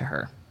you want to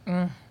her.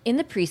 In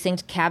the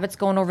precinct, Cabot's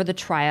going over the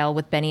trial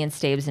with Benny and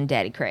Staves and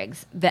Daddy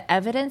Craig's. The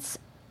evidence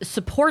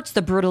supports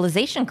the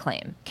brutalization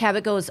claim.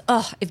 Cabot goes,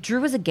 if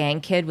Drew was a gang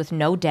kid with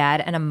no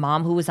dad and a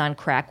mom who was on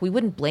crack, we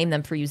wouldn't blame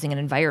them for using an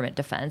environment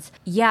defense.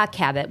 Yeah,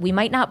 Cabot, we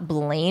might not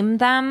blame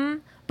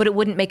them, but it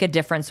wouldn't make a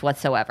difference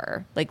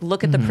whatsoever. Like,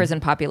 look at the prison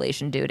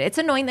population, dude. It's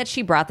annoying that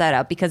she brought that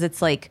up because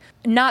it's like,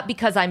 not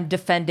because I'm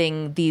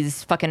defending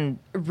these fucking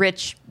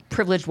rich,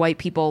 privileged white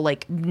people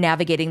like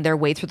navigating their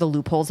way through the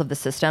loopholes of the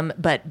system,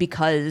 but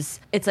because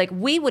it's like,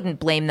 we wouldn't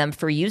blame them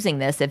for using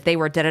this if they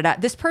were da-da-da.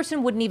 This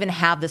person wouldn't even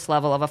have this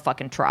level of a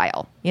fucking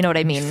trial. You know what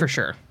I mean? For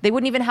sure. They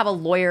wouldn't even have a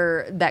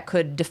lawyer that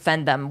could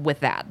defend them with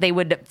that. They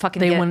would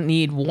fucking wouldn't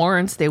need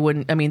warrants. They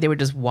would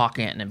just walk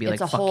in and be like,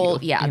 fuck you.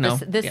 Yeah, you know?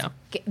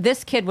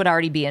 This kid would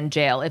already be in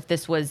jail if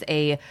this was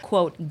a,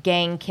 quote,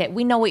 gang kid.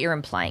 We know what you're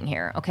implying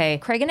here, okay?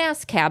 Cragen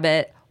asks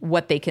Cabot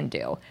what they can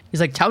do.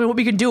 He's like, tell me what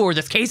we can do or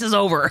this case is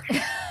over.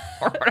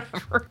 Or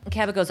whatever.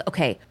 Cabot goes,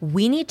 okay,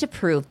 we need to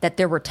prove that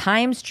there were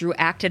times Drew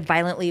acted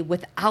violently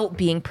without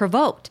being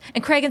provoked.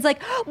 And Cragen's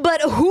like,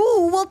 but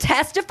who will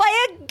testify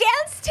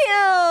against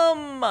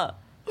him?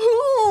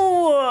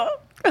 Who?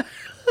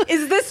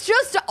 Is this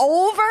just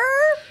over?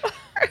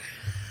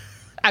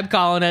 I'm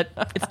calling it.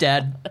 It's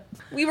dead.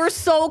 We were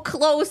so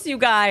close, you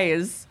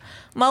guys.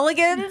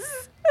 Mulligans?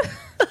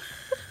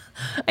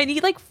 I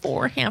need like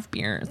 4 half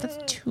beers. That's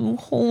 2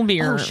 whole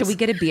beers. Oh, should we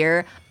get a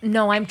beer?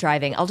 No, I'm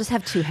driving. I'll just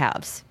have 2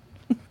 halves.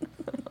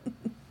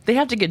 They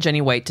have to get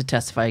Jenny White to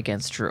testify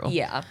against Drew.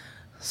 Yeah.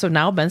 So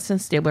now Benson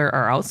and Stabler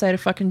are outside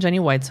of fucking Jenny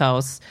White's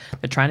house.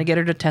 They're trying to get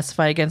her to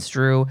testify against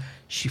Drew.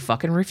 She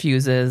fucking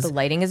refuses. The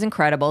lighting is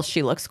incredible.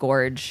 She looks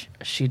gorge.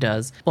 She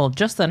does. Well,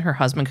 just then her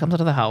husband comes out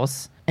of the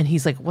house and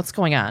he's like, what's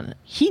going on?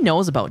 He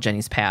knows about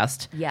Jenny's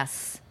past.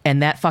 Yes.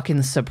 And that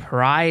fucking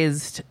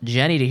surprised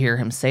Jenny to hear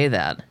him say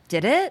that.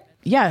 Did it?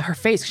 Yeah, her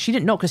face. She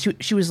didn't know because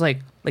she was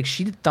like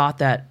she thought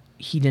that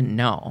he didn't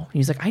know.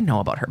 He's like, I know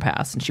about her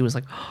past. And she was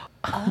like,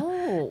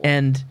 oh.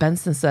 And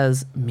Benson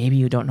says, maybe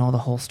you don't know the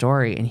whole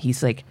story. And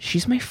he's like,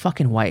 she's my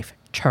fucking wife.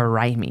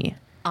 Try me.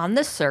 On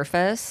the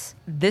surface,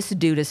 this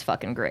dude is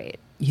fucking great.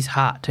 He's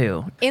hot,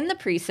 too. In the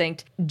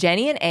precinct,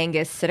 Jenny and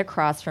Angus sit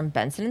across from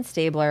Benson and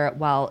Stabler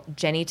while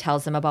Jenny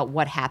tells them about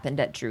what happened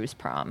at Drew's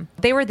prom.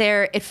 They were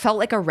there. It felt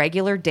like a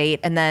regular date,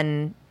 and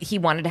then he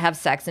wanted to have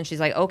sex, and she's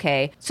like,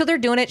 okay. So they're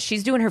doing it.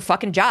 She's doing her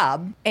fucking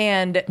job,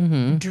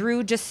 and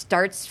Drew just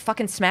starts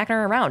fucking smacking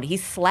her around. He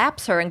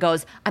slaps her and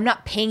goes, I'm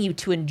not paying you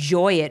to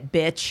enjoy it,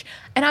 bitch.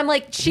 And I'm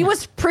like, she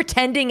was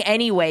pretending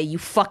anyway, you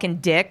fucking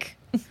dick.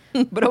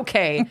 But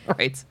okay.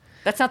 Right.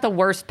 That's not the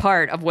worst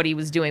part of what he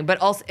was doing, but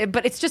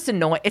it's just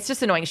annoying. It's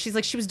just annoying. She's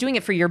like, she was doing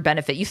it for your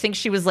benefit. You think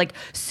she was like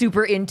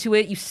super into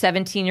it, you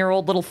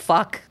 17-year-old little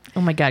fuck.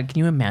 Oh my God, can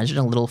you imagine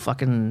a little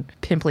fucking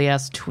pimply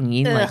ass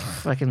tween like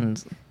fucking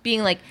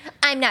being like,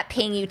 I'm not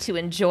paying you to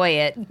enjoy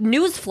it.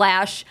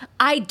 Newsflash,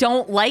 I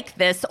don't like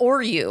this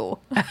or you.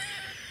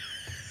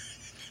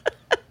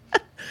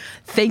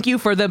 Thank you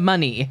for the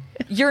money.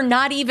 You're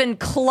not even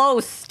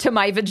close to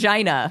my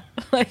vagina.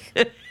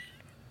 Like,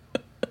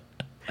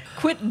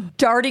 quit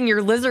darting your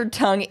lizard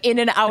tongue in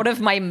and out of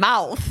my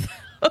mouth.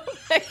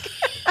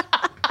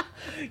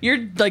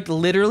 You're like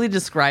literally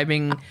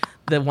describing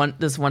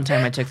this one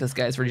time I took this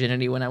guy's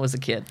virginity when I was a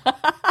kid.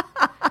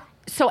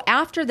 So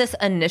after this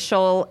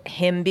initial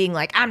him being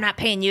like, I'm not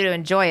paying you to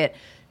enjoy it,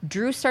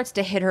 Drew starts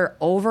to hit her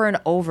over and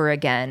over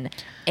again.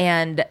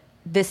 And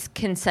this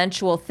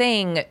consensual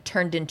thing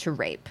turned into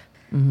rape.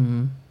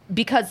 Mm-hmm.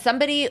 Because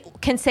somebody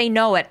can say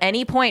no at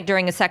any point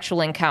during a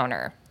sexual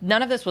encounter.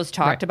 None of this was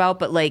talked about,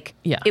 but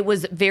it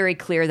was very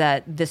clear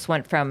that this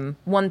went from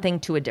one thing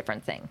to a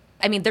different thing.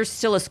 I mean, there's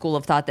still a school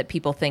of thought that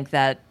people think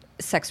that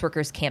sex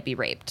workers can't be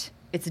raped.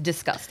 It's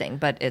disgusting,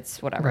 but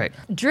it's whatever. Right.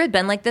 Drew had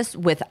been like this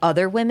with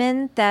other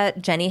women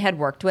that Jenny had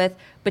worked with,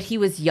 but he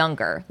was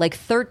younger, like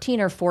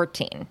 13 or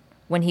 14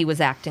 when he was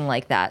acting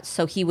like that.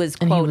 So he was,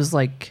 quote, and he was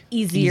like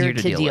easier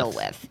to deal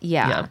with.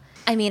 Yeah.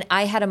 I mean,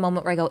 I had a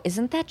moment where I go,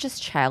 isn't that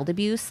just child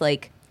abuse?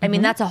 Like, I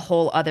mean, that's a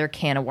whole other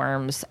can of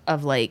worms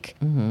of like,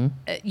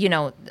 you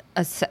know,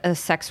 a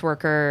sex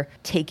worker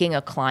taking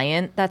a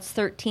client that's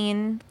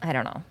 13. I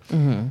don't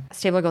know.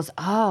 Stabler goes,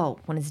 oh,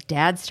 when his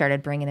dad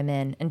started bringing him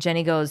in. And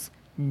Jenny goes,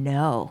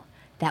 no,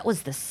 That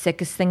was the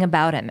sickest thing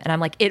about him. And I'm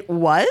like, it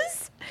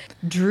was?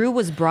 Drew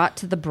was brought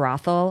to the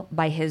brothel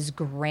by his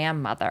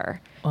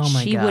grandmother. Oh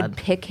my she God. would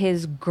pick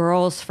his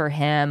girls for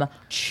him.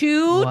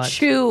 Choo What?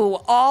 choo.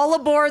 All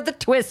aboard the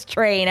twist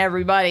train,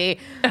 everybody.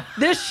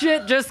 This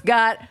shit just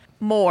got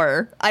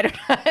more. I don't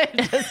know.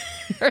 It just-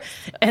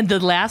 And the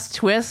last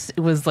twist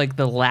was like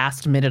the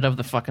last minute of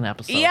the fucking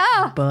episode.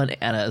 Yeah.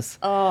 Bananas.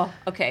 Oh,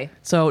 okay.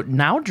 So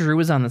now Drew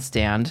is on the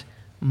stand.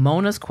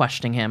 Mona's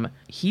questioning him.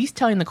 He's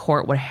telling the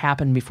court what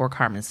happened before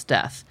Carmen's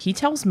death. He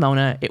tells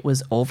Mona it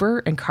was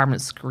over and Carmen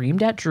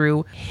screamed at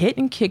Drew, hit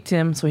and kicked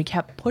him, so he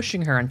kept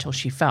pushing her until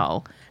she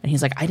fell. And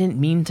he's like, I didn't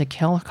mean to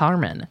kill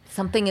Carmen.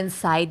 Something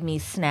inside me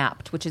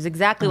snapped, which is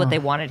exactly what they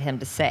wanted him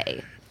to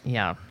say.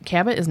 Yeah.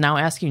 Cabot is now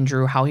asking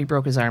Drew how he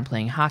broke his arm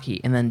playing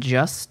hockey. And then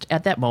just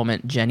at that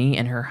moment, Jenny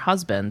and her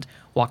husband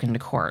walk into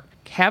court.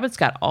 Cabot's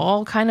got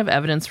all kind of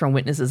evidence from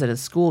witnesses at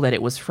his school that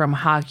it was from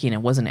hockey and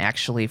it wasn't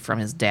actually from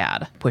his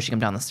dad pushing him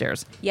down the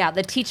stairs. Yeah,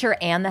 the teacher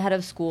and the head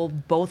of school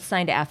both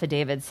signed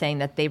affidavits saying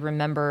that they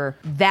remember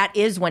that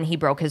is when he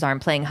broke his arm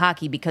playing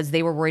hockey because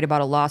they were worried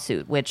about a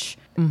lawsuit, which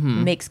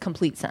makes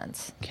complete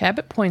sense.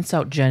 Cabot points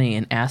out Jenny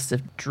and asks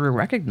if Drew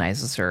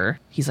recognizes her.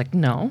 He's like,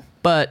 no.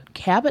 But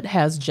Cabot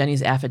has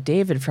Jenny's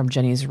affidavit from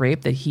Jenny's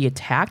rape that he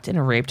attacked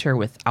and raped her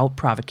without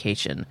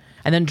provocation.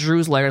 And then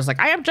Drew's lawyer's like,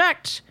 I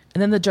object.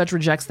 And then the judge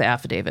rejects the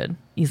affidavit.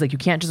 He's like, you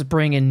can't just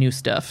bring in new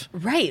stuff.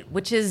 Right,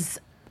 which is,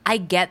 I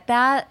get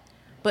that,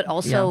 but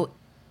also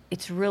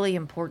it's really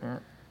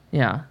important.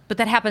 Yeah. But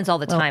that happens all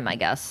the time, I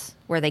guess,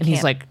 where they And can't.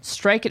 he's like,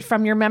 strike it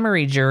from your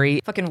memory, jury.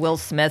 fucking Will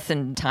Smith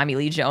and Tommy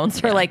Lee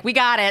Jones are like, we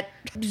got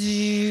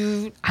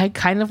it. I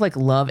kind of like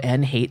love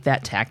and hate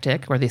that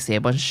tactic where they say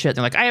a bunch of shit.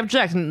 They're like, I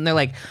object. And they're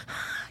like,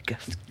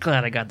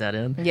 glad I got that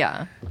in.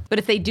 Yeah. But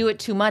if they do it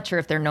too much or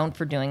if they're known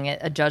for doing it,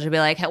 a judge will be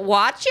like,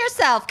 watch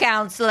yourself,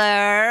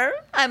 counselor.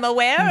 I'm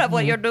aware of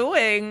what you're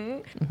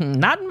doing.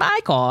 Not in my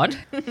court.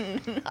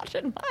 Not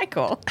in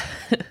Michael.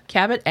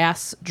 Cabot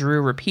asks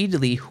Drew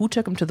repeatedly who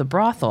took him to the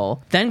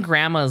brothel. Then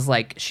Grandma's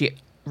like, she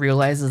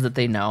realizes that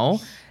they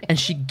know. And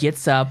she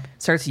gets up,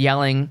 starts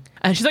yelling.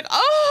 And she's like,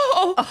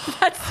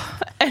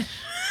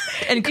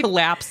 and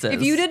collapses.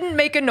 If you didn't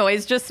make a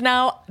noise just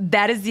now,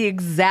 that is the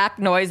exact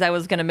noise I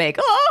was going to make.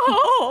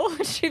 Oh,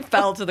 she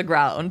fell to the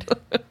ground.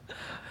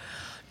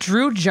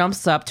 Drew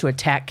jumps up to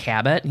attack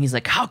Cabot, and he's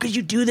like, how could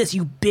you do this,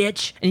 you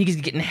bitch? And he's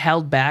getting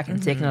held back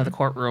and taken out of the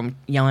courtroom,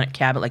 yelling at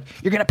Cabot like,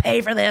 you're going to pay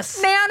for this.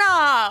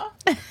 Nana!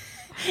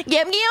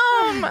 Yum,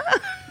 yum.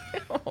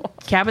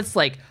 Cabot's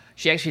like,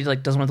 she actually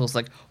like does one of those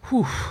like,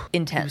 whew.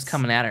 Intense. He was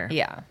coming at her.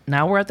 Yeah.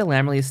 Now we're at the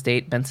Lamberley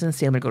estate. Benson and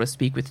Stabler go to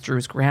speak with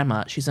Drew's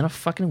grandma. She's in a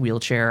fucking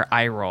wheelchair.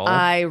 Eye roll.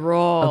 I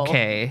roll.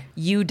 Okay.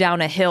 You down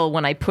a hill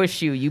when I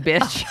push you, you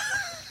bitch.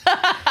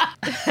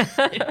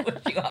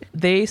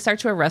 They start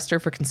to arrest her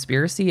for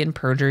conspiracy and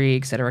perjury,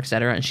 et cetera, et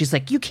cetera. And she's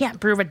like, you can't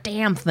prove a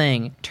damn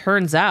thing.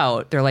 Turns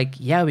out, they're like,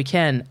 yeah, we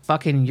can.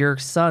 Fucking your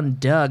son,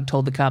 Doug,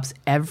 told the cops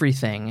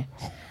everything.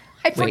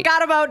 I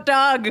forgot about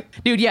Doug.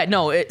 Dude, yeah,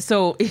 no.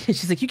 So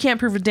she's like, you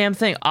can't prove a damn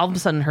thing. All of a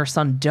sudden, her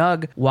son,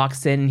 Doug,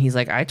 walks in. And he's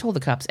like, I told the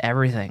cops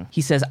everything.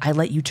 He says, I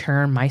let you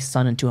turn my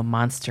son into a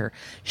monster.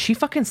 She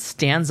fucking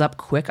stands up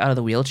quick out of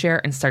the wheelchair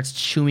and starts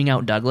chewing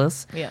out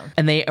Douglas. Yeah.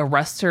 And they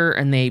arrest her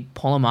and they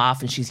pull him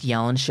off. And she's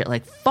yelling shit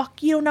like,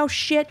 fuck, you don't know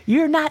shit.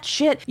 You're not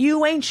shit.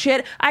 You ain't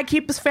shit. I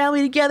keep this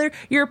family together.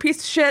 You're a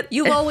piece of shit.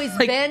 You've And, always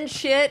like, been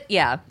shit.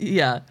 Yeah.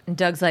 Yeah. And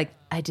Doug's like,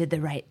 I did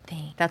the right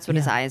thing. That's what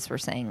his eyes were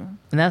saying.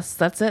 And that's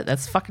it.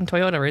 That's fucking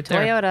Toyota right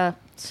there. Toyota.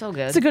 So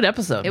good. It's a good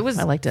episode. It was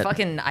I liked it.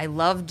 I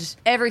loved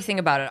everything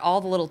about it. All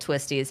the little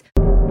twisties.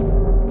 I'm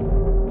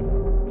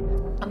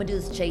gonna do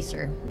this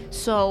chaser.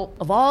 So,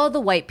 of all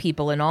the white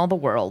people in all the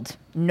world,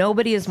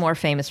 nobody is more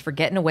famous for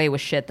getting away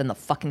with shit than the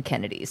fucking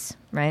Kennedys,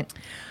 right?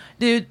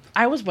 Dude,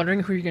 I was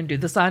wondering who you're going to do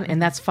this on,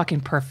 and that's fucking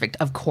perfect.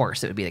 Of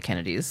course it would be the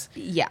Kennedys.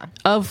 Yeah.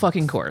 Of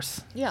fucking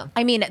course. Yeah.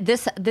 I mean,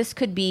 this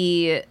could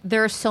be,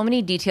 there are so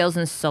many details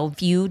and so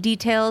few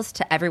details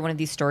to every one of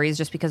these stories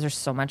just because there's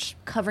so much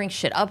covering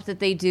shit up that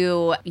they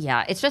do.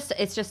 Yeah, it's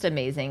just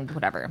amazing.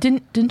 Whatever.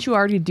 Didn't you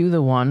already do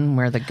the one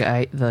where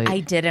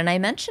I did, and I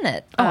mention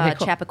it. Oh, okay,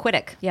 cool.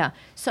 Chappaquiddick. Yeah.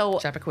 So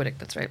Chappaquiddick,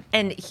 that's right.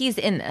 and he's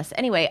in this.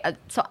 Anyway,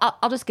 so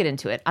I'll just get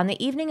into it. On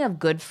the evening of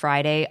Good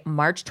Friday,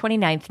 March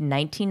 29th,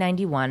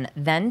 1991,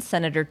 then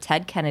Senator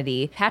Ted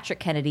Kennedy, Patrick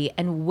Kennedy,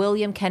 and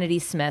William Kennedy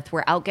Smith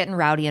were out getting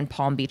rowdy in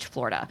Palm Beach,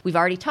 Florida. We've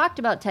already talked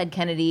about Ted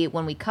Kennedy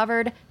when we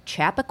covered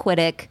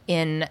Chappaquiddick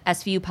in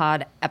SVU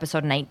Pod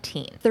episode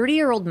 19.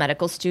 30-year-old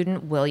medical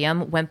student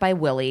William went by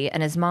Willie,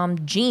 and his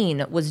mom,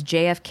 Jean, was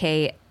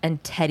JFK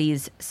and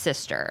Teddy's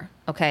sister.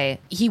 Okay,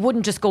 he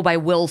wouldn't just go by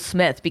Will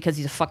Smith because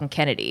he's a fucking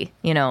Kennedy,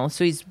 you know?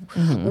 So he's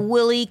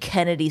Willie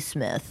Kennedy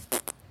Smith.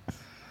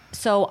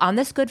 So on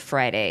this Good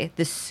Friday,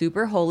 this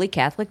super holy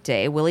Catholic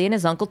day, Willie and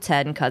his Uncle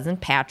Ted and cousin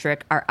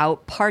Patrick are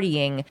out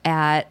partying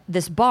at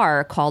this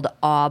bar called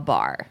Aw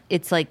Bar.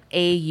 It's like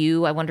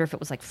AU. I wonder if it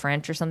was like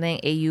French or something.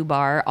 AU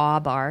Bar, Aw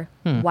Bar.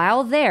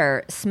 While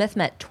there, Smith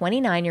met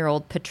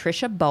 29-year-old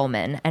Patricia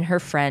Bowman and her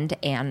friend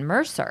Ann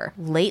Mercer.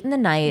 Late in the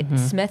night,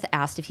 Smith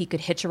asked if he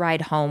could hitch a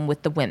ride home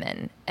with the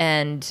women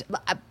and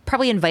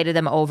probably invited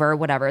them over,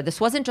 whatever.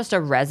 This wasn't just a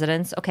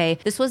residence, okay?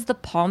 This was the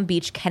Palm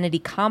Beach Kennedy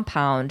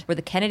compound where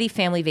the Kennedy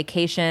family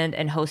vacationed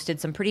and hosted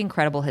some pretty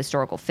incredible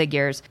historical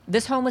figures.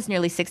 This home was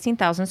nearly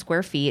 16,000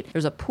 square feet.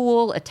 There's a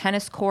pool, a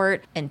tennis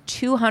court, and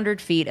 200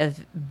 feet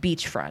of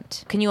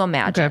beachfront. Can you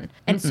imagine? Okay.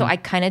 And so I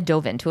kind of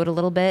dove into it a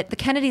little bit. The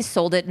Kennedys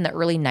sold it in the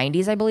early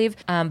 90s, I believe,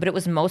 but it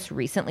was most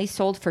recently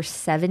sold for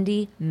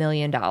 $70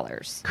 million.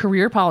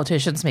 Career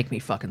politicians make me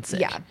fucking sick.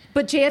 Yeah.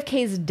 But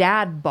JFK's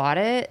dad bought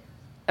it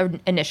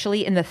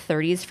initially in the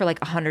 30s for like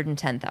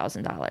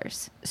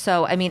 $110,000.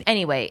 So, I mean,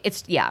 anyway,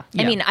 it's, yeah.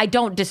 I mean, I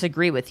don't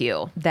disagree with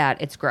you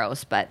that it's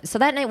gross, but so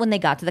that night when they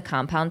got to the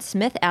compound,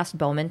 Smith asked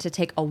Bowman to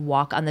take a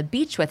walk on the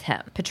beach with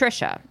him,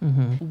 Patricia.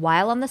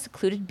 While on the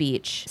secluded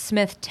beach,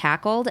 Smith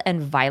tackled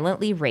and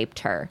violently raped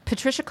her.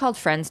 Patricia called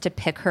friends to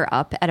pick her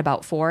up at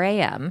about 4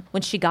 a.m.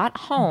 When she got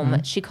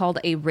home, she called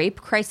a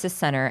rape crisis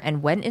center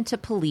and went into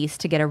police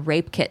to get a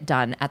rape kit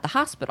done at the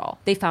hospital.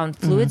 They found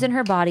fluids in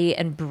her body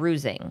and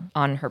bruising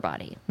on her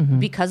body.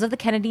 Because of the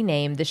Kennedy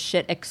name, the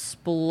shit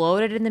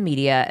exploded in the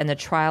media and the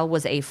trial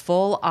was a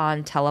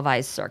full-on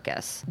televised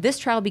circus. This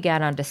trial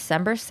began on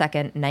December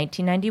 2nd,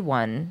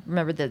 1991.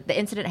 Remember, the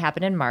incident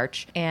happened in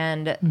March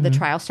and the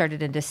trial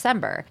started in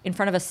December in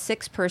front of a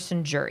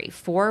 6-person jury,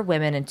 4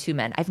 women and 2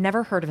 men. I've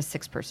never heard of a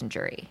 6-person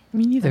jury.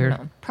 Me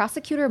neither.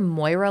 Prosecutor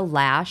Moira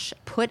Lash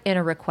put in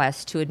a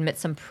request to admit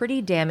some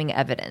pretty damning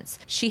evidence.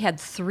 She had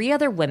 3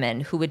 other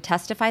women who would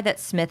testify that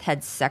Smith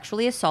had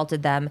sexually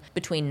assaulted them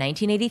between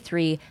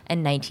 1983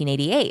 and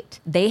 1988.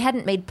 They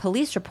hadn't made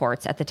police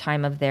reports at the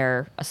time of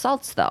their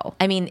assaults, though.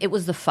 I mean, it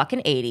was the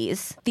fucking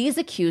 80s. These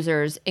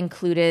accusers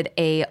included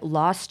a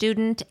law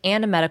student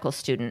and a medical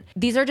student.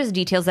 These are just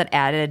details that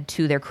added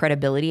to their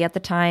credibility at the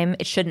time.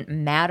 It shouldn't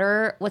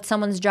matter what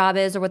someone's job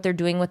is or what they're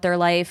doing with their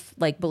life,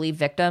 like believe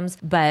victims,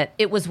 but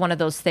it was one of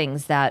those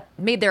things that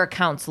made their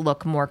accounts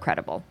look more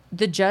credible.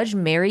 The judge,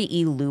 Mary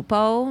E.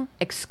 Lupo,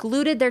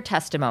 excluded their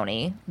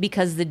testimony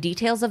because the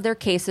details of their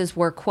cases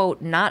were,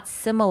 quote, not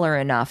similar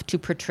enough to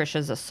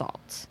Patricia's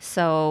assault.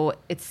 So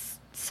it's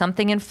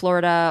something in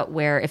Florida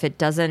where if it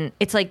doesn't,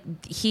 it's like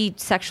he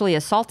sexually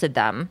assaulted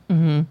them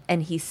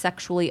and he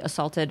sexually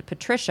assaulted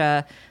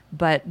Patricia,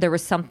 but there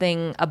was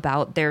something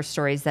about their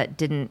stories that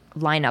didn't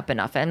line up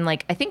enough. And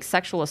like, I think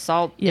sexual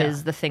assault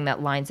is the thing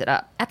that lines it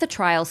up. At the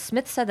trial,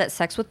 Smith said that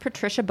sex with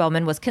Patricia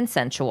Bowman was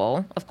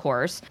consensual, of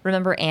course.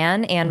 Remember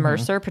Ann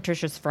Mercer,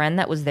 Patricia's friend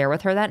that was there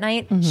with her that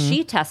night?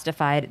 She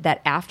testified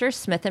that after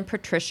Smith and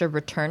Patricia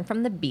returned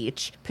from the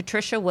beach,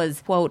 Patricia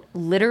was, quote,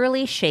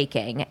 literally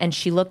shaking and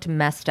she looked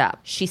messed up.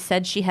 She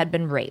said she had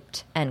been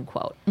raped, end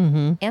quote.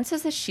 Ann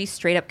says that she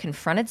straight up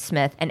confronted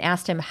Smith and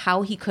asked him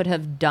how he could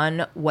have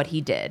done what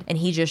he did. And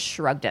he just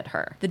shrugged at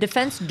her. The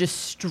defense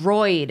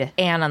destroyed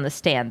Ann on the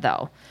stand,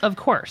 though. Of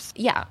course.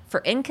 Yeah,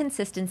 for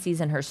inconsistencies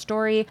in her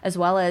story, as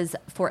well as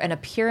for an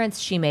appearance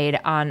she made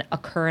on A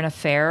Current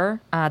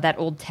Affair, that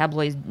old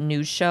tabloid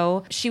news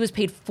show. She was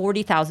paid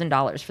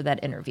 $40,000 for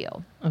that interview.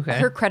 Okay.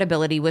 Her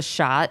credibility was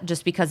shot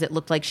just because it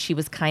looked like she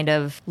was kind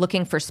of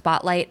looking for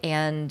spotlight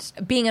and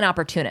being an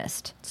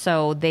opportunist.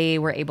 So they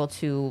were able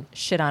to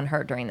shit on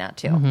her during that,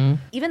 too.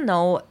 Even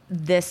though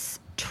this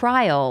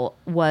trial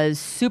was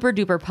super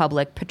duper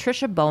public,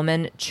 Patricia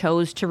Bowman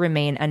chose to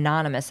remain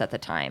anonymous at the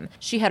time.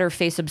 She had her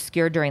face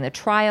obscured during the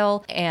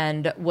trial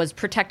and was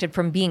protected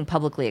from being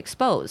publicly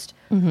exposed.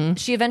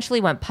 She eventually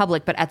went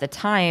public, but at the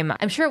time,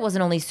 I'm sure it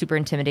wasn't only super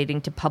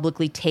intimidating to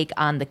publicly take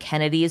on the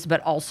Kennedys,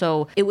 but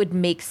also it would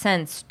make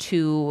sense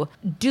to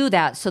do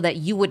that so that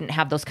you wouldn't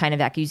have those kind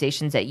of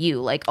accusations at you.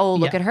 Like, oh,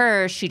 look at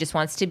her. She just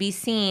wants to be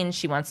seen.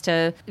 She wants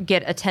to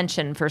get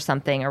attention for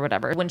something or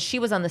whatever. When she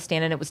was on the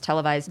stand and it was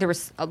televised, there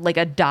was like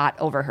a dot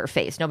over her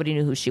face. Nobody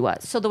knew who she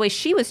was. So the way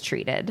she was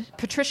treated,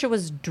 Patricia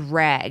was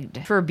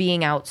dragged for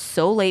being out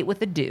so late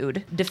with a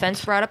dude.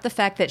 Defense brought up the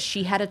fact that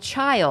she had a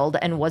child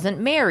and wasn't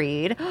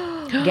married.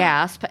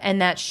 Gasp. And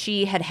that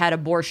she had had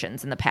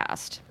abortions in the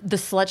past. The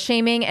slut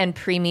shaming and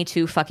pre-Me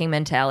Too fucking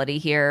mentality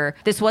here.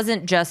 This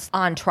wasn't just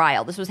on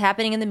trial. This was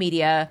happening in the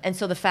media. And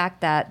so the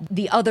fact that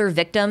the other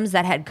victims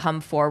that had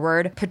come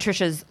forward,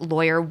 Patricia's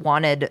lawyer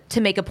wanted to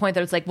make a point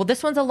that was like, well,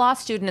 this one's a law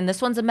student and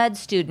this one's a med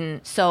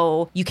student,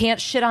 so you can't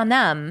shit on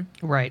them.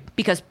 Right.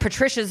 Because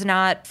Patricia's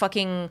not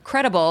fucking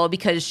credible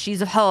because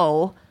she's a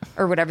hoe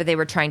or whatever they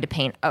were trying to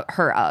paint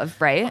her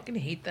of, right? I fucking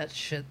hate that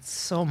shit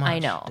so much. I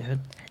know. Dude.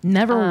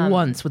 Never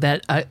once would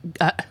that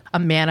a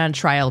man on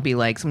trial be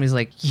like, somebody's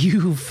like,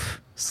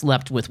 you've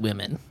slept with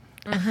women.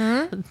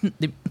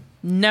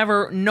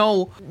 Never,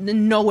 no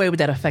way would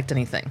that affect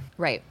anything.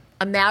 Right.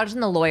 imagine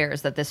the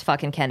lawyers that this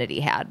fucking Kennedy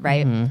had,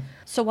 right?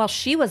 So while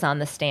she was on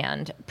the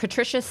stand,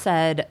 Patricia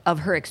said of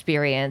her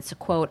experience,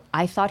 quote,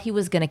 "I thought he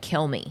was going to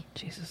kill me."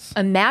 Jesus.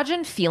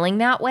 Imagine feeling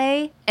that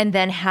way and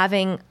then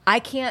having,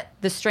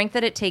 the strength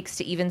that it takes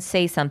to even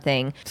say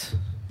something.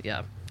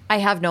 Yeah. I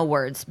have no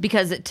words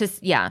because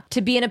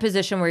to be in a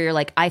position where you're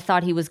like, I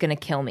thought he was going to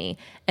kill me.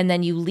 And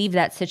then you leave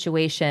that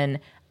situation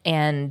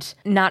and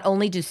not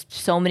only do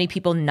so many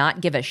people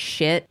not give a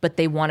shit, but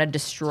they want to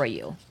destroy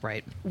you.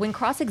 Right. When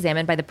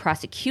cross-examined by the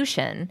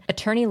prosecution,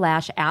 Attorney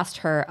Lash asked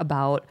her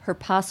about her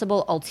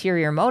possible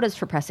ulterior motives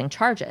for pressing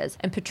charges.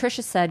 And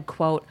Patricia said,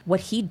 quote, "What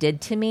he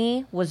did to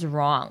me was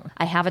wrong.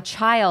 I have a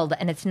child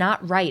and it's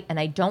not right. And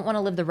I don't want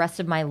to live the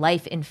rest of my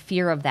life in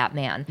fear of that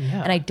man.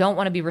 Yeah. And I don't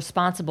want to be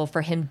responsible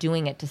for him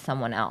doing it to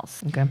someone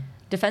else." Okay.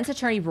 Defense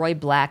attorney Roy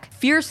Black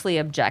fiercely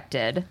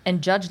objected,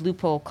 and Judge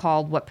Lupo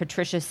called what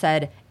Patricia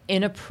said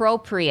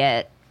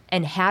inappropriate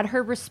and had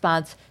her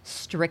response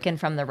stricken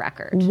from the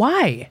record.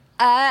 Why?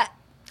 I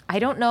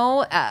don't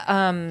know.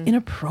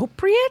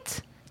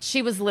 Inappropriate?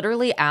 She was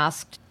literally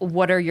asked,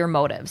 "What are your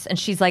motives?" And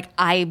she's like,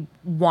 "I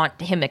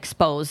want him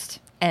exposed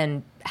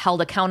and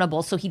held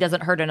accountable so he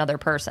doesn't hurt another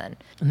person."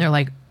 And they're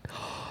like,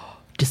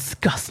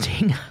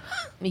 disgusting.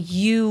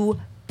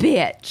 You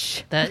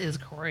bitch. That is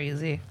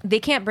crazy. They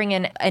can't bring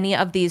in any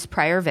of these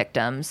prior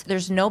victims.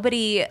 There's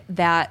nobody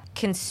that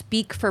can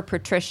speak for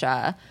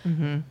Patricia.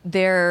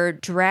 They're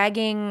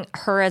dragging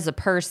her as a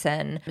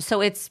person. So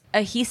it's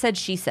a he said,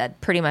 she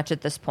said pretty much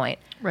at this point.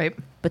 Right.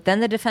 But then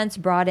the defense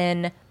brought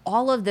in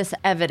all of this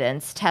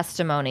evidence,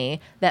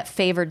 testimony that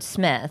favored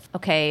Smith,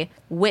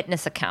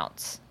 witness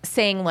accounts,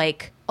 saying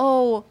like,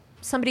 oh,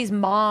 somebody's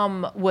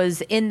mom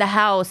was in the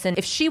house, and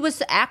if she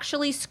was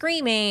actually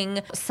screaming,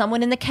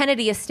 someone in the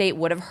Kennedy estate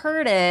would have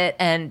heard it,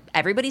 and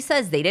everybody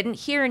says they didn't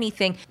hear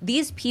anything.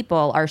 These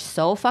people are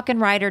so fucking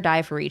ride or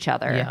die for each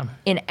other. Yeah.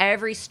 In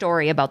every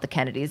story about the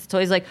Kennedys. It's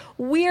always like,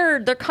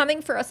 weird, they're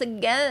coming for us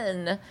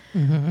again.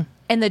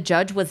 And the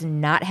judge was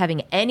not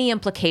having any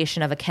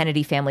implication of a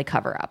Kennedy family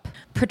cover-up.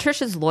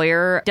 Patricia's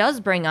lawyer does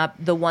bring up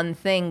the one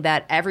thing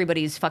that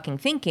everybody's fucking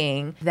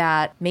thinking,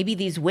 that maybe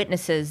these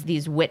witnesses,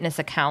 these witness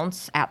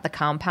accounts at the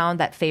compound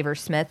that favor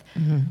Smith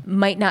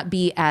might not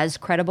be as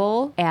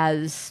credible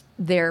as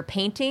they're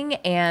painting,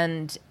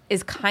 and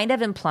is kind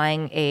of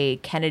implying a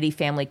Kennedy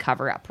family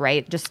cover-up,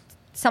 right? Just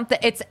something,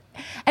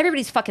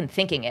 everybody's fucking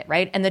thinking it,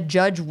 right? And the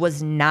judge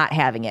was not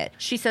having it.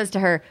 She says to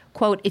her,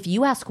 quote, "If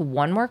you ask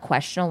one more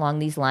question along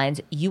these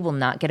lines, you will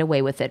not get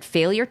away with it.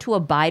 Failure to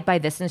abide by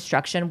this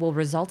instruction will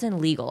result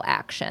in legal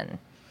action."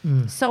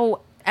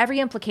 So every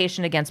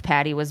implication against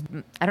Patty was,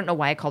 I don't know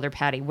why I called her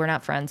Patty, we're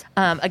not friends,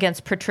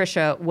 against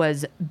Patricia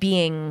was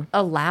being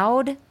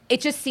allowed.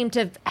 It just seemed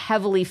to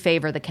heavily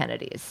favor the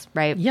Kennedys,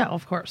 right? Yeah,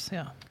 of course.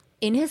 Yeah.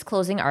 In his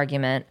closing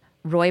argument,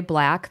 Roy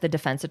Black, the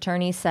defense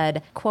attorney,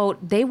 said,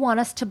 quote, "They want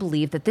us to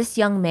believe that this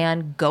young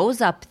man goes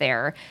up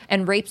there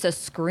and rapes a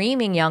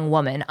screaming young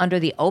woman under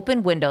the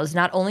open windows,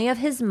 not only of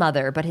his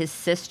mother, but his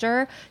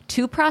sister,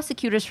 2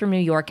 prosecutors from New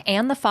York,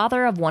 and the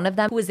father of one of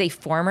them, who is a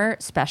former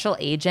special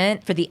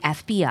agent for the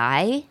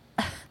FBI."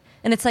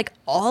 And it's like,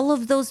 all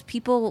of those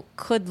people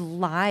could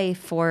lie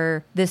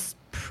for this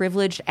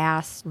privileged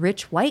ass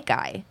rich white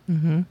guy.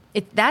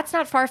 That's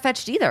not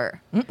far-fetched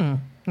either.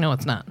 No,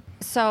 it's not.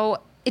 So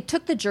it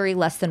took the jury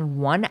less than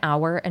 1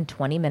 hour and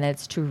 20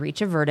 minutes to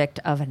reach a verdict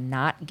of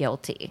not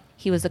guilty.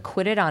 He was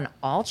acquitted on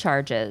all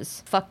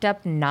charges. Fucked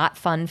up, not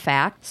fun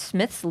fact: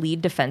 Smith's lead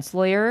defense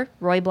lawyer,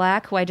 Roy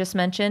Black, who I just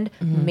mentioned,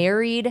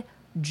 married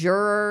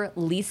juror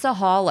Lisa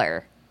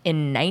Haller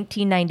in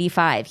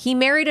 1995. He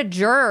married a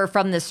juror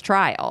from this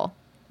trial.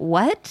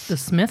 What? The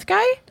Smith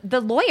guy? The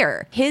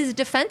lawyer, his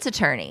defense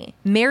attorney,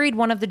 married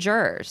one of the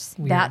jurors.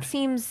 Weird.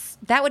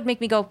 That would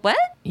make me go, what?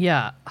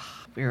 Yeah.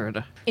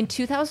 Weird. In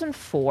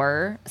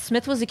 2004,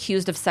 Smith was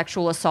accused of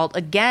sexual assault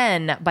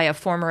again by a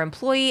former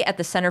employee at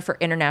the Center for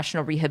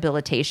International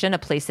Rehabilitation, a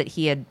place that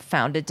he had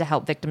founded to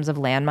help victims of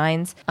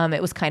landmines.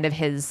 It was kind of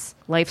his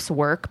life's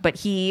work, but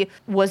he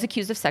was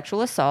accused of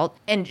sexual assault,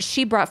 and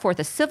she brought forth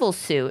a civil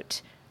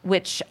suit,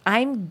 which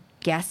I'm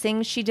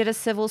guessing she did a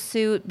civil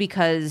suit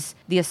because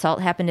the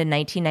assault happened in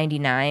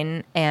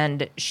 1999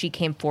 and she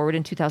came forward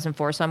in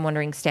 2004. So I'm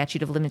wondering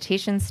statute of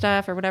limitations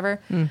stuff or whatever.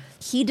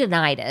 He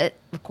denied it,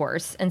 of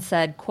course, and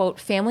said, quote,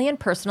 "Family and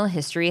personal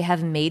history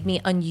have made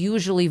me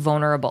unusually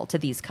vulnerable to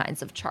these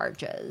kinds of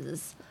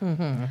charges."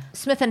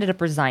 Smith ended up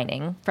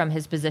resigning from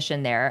his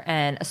position there,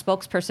 and a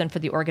spokesperson for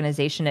the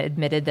organization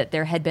admitted that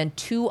there had been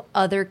 2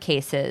 other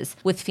cases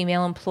with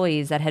female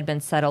employees that had been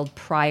settled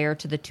prior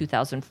to the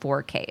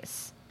 2004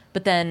 case.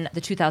 But then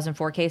the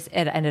 2004 case,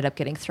 it ended up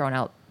getting thrown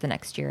out the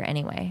next year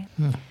anyway.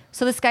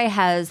 So this guy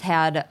has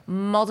had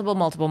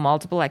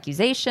multiple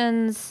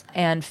accusations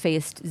and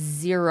faced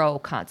 0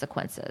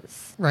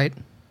 consequences. Right.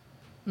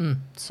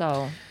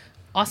 So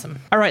Awesome.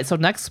 All right. So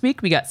next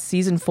week we got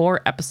season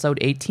 4, episode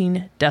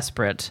 18,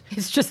 Desperate.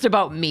 it's just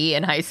about me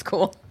in high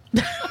school.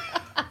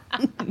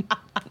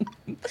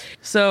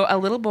 So a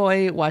little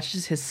boy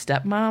watches his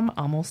stepmom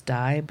almost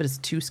die, but is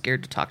too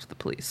scared to talk to the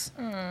police.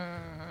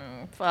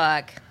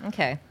 Fuck.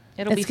 Okay.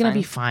 It'll It's going to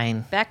be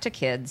fine. Back to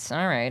kids.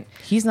 All right.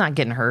 He's not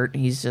getting hurt.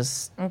 He's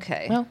just,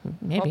 Okay. well,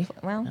 maybe.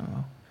 Well, I don't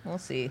know. we'll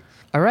see.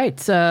 All right.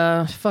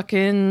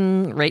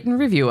 Fucking rate and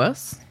review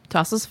us.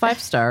 Toss us 5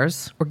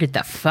 stars or get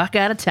the fuck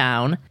out of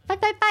town.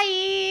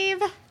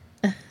 555.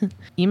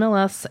 Email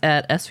us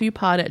at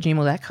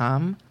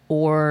svupod@gmail.com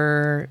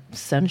or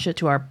send shit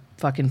to our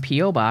fucking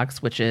P.O.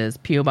 Box, which is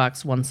P.O.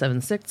 Box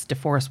 176,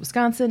 DeForest,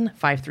 Wisconsin,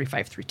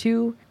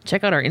 53532.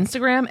 Check out our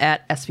Instagram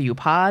at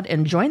SVUpod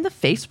and join the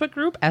Facebook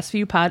group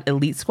SVUpod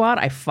Elite Squad.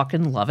 I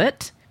fucking love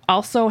it.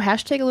 Also,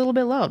 hashtag a little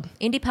bit loud.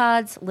 Indie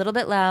Pods, a little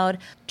bit loud.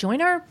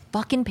 Join our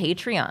fucking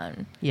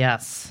Patreon.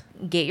 Yes.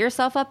 Get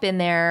yourself up in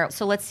there.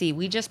 So let's see.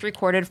 We just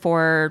recorded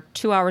for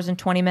 2 hours and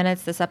 20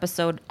 minutes this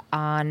episode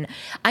on.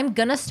 I'm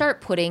going to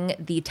start putting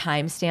the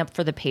timestamp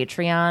for the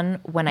Patreon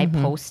when I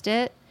post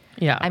it.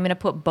 Yeah. I'm going to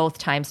put both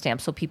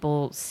timestamps so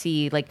people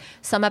see, like,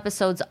 some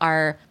episodes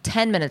are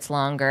 10 minutes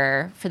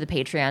longer for the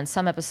Patreon.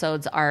 Some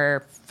episodes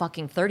are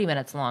fucking 30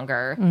 minutes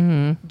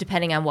longer,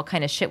 depending on what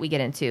kind of shit we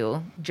get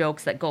into.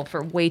 Jokes that go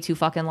for way too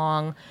fucking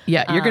long.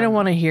 Yeah, you're going to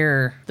want to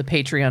hear the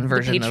Patreon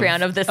version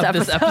of this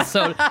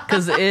episode.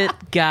 because it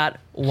got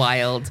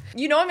wild.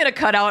 You know I'm going to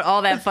cut out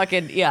all that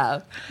fucking, yeah.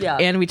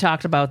 And we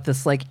talked about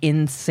this, like,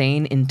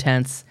 insane,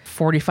 intense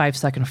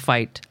 45-second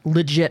fight.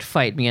 Legit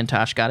fight me and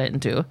Tosh got it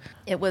into.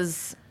 It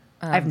was...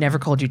 I've never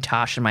called you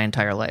Tosh in my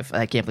entire life.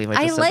 I can't believe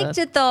I just said liked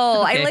that. it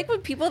though. Okay. I like when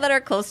people that are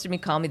close to me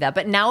call me that.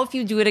 But now if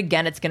you do it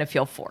again, it's going to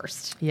feel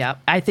forced. Yeah,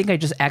 I think I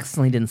just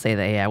accidentally didn't say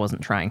that. I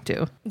wasn't trying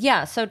to.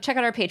 Yeah, so check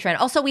out our Patreon.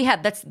 Also, we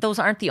have those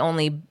aren't the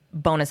only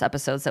bonus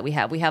episodes that we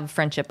have. We have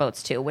friendship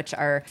oats too, which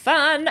are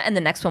fun. And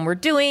the next one we're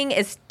doing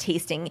is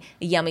tasting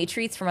yummy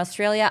treats from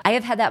Australia. I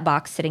have had that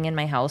box sitting in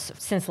my house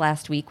since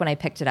last week when I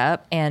picked it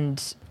up,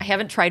 and I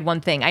haven't tried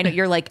one thing. I know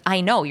you're like,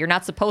 I know you're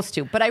not supposed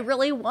to, but I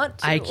really want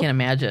to. I can't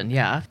imagine,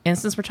 yeah. And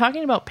since we're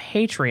talking about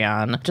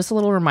Patreon, just a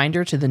little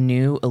reminder to the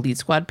new Elite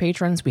Squad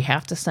patrons, we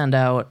get to send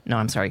out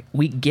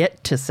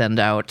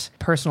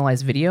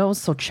personalized videos.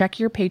 So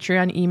check your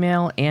Patreon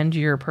email and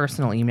your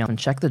personal email and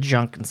check the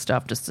junk and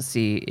stuff just to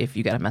see if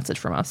you got a message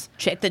from us.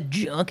 Check the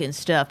junk and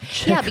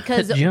stuff. Yeah,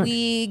 because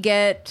we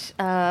get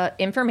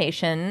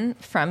information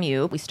from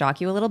you. We stalk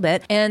you a little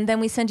bit, and then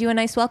we send you a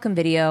nice welcome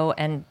video,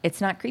 and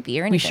it's not creepy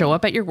or anything. We show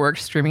up at your work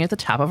screaming at the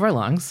top of our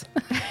lungs.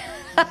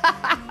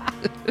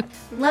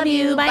 Love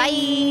you.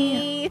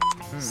 Bye.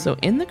 So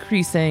in the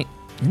precinct,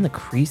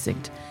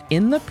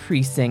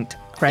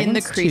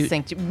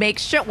 Make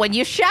sure when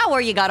you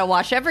shower, you got to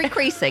wash every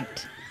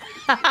precinct.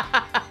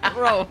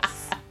 Gross.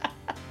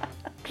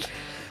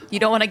 You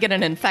don't want to get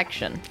an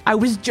infection. I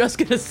was just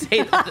going to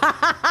say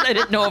that. I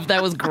didn't know if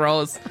that was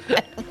gross.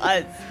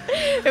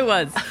 It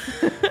was.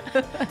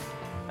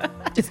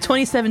 It's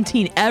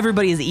 2017.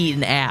 Everybody is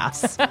eating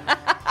ass.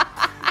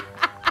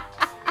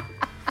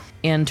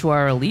 And to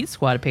our Elite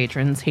Squad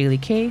patrons, Haley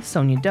K,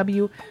 Sonia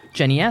W,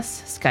 Jenny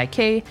S, Sky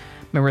K,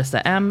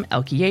 Marissa M,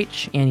 Elkie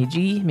H, Annie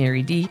G,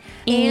 Mary D,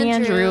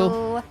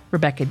 Andrew,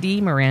 Rebecca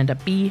D, Miranda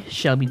B,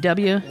 Shelby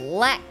W,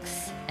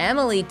 Lex,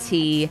 Emily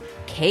T,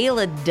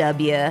 Kayla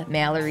W,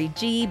 Mallory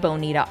G,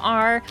 Bonita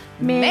R,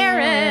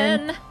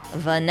 Marin,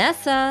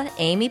 Vanessa,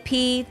 Amy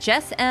P,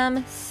 Jess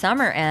M,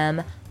 Summer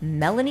M,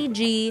 Melanie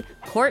G,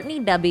 Courtney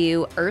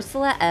W,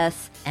 Ursula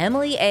S,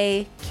 Emily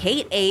A,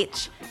 Kate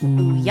H,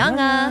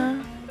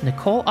 Uyanga,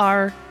 Nicole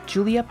R,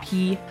 Julia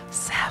P,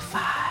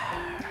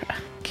 Sapphire,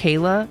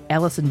 Kayla,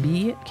 Allison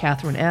B,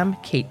 Catherine M,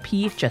 Kate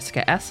P,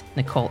 Jessica S,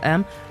 Nicole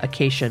M,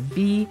 Acacia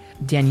V,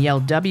 Danielle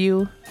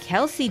W,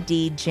 Kelsey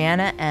D,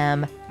 Jana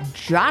M,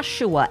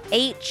 Joshua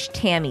H,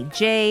 Tammy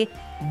J,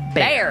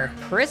 Bear,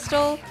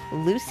 Crystal,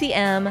 Lucy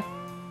M,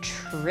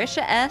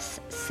 Trisha S,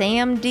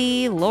 Sam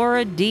D,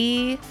 Laura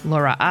D,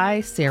 Laura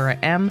I, Sarah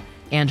M,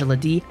 Angela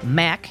D,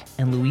 Mac,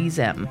 and Louise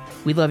M.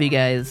 We love you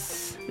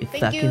guys. We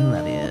fucking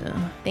love you.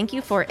 Thank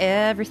you for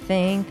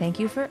everything. Thank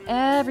you for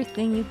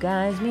everything. You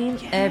guys mean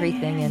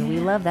everything. And we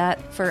love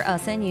that for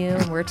us and you.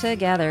 And we're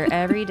together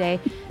every day.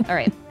 All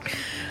right.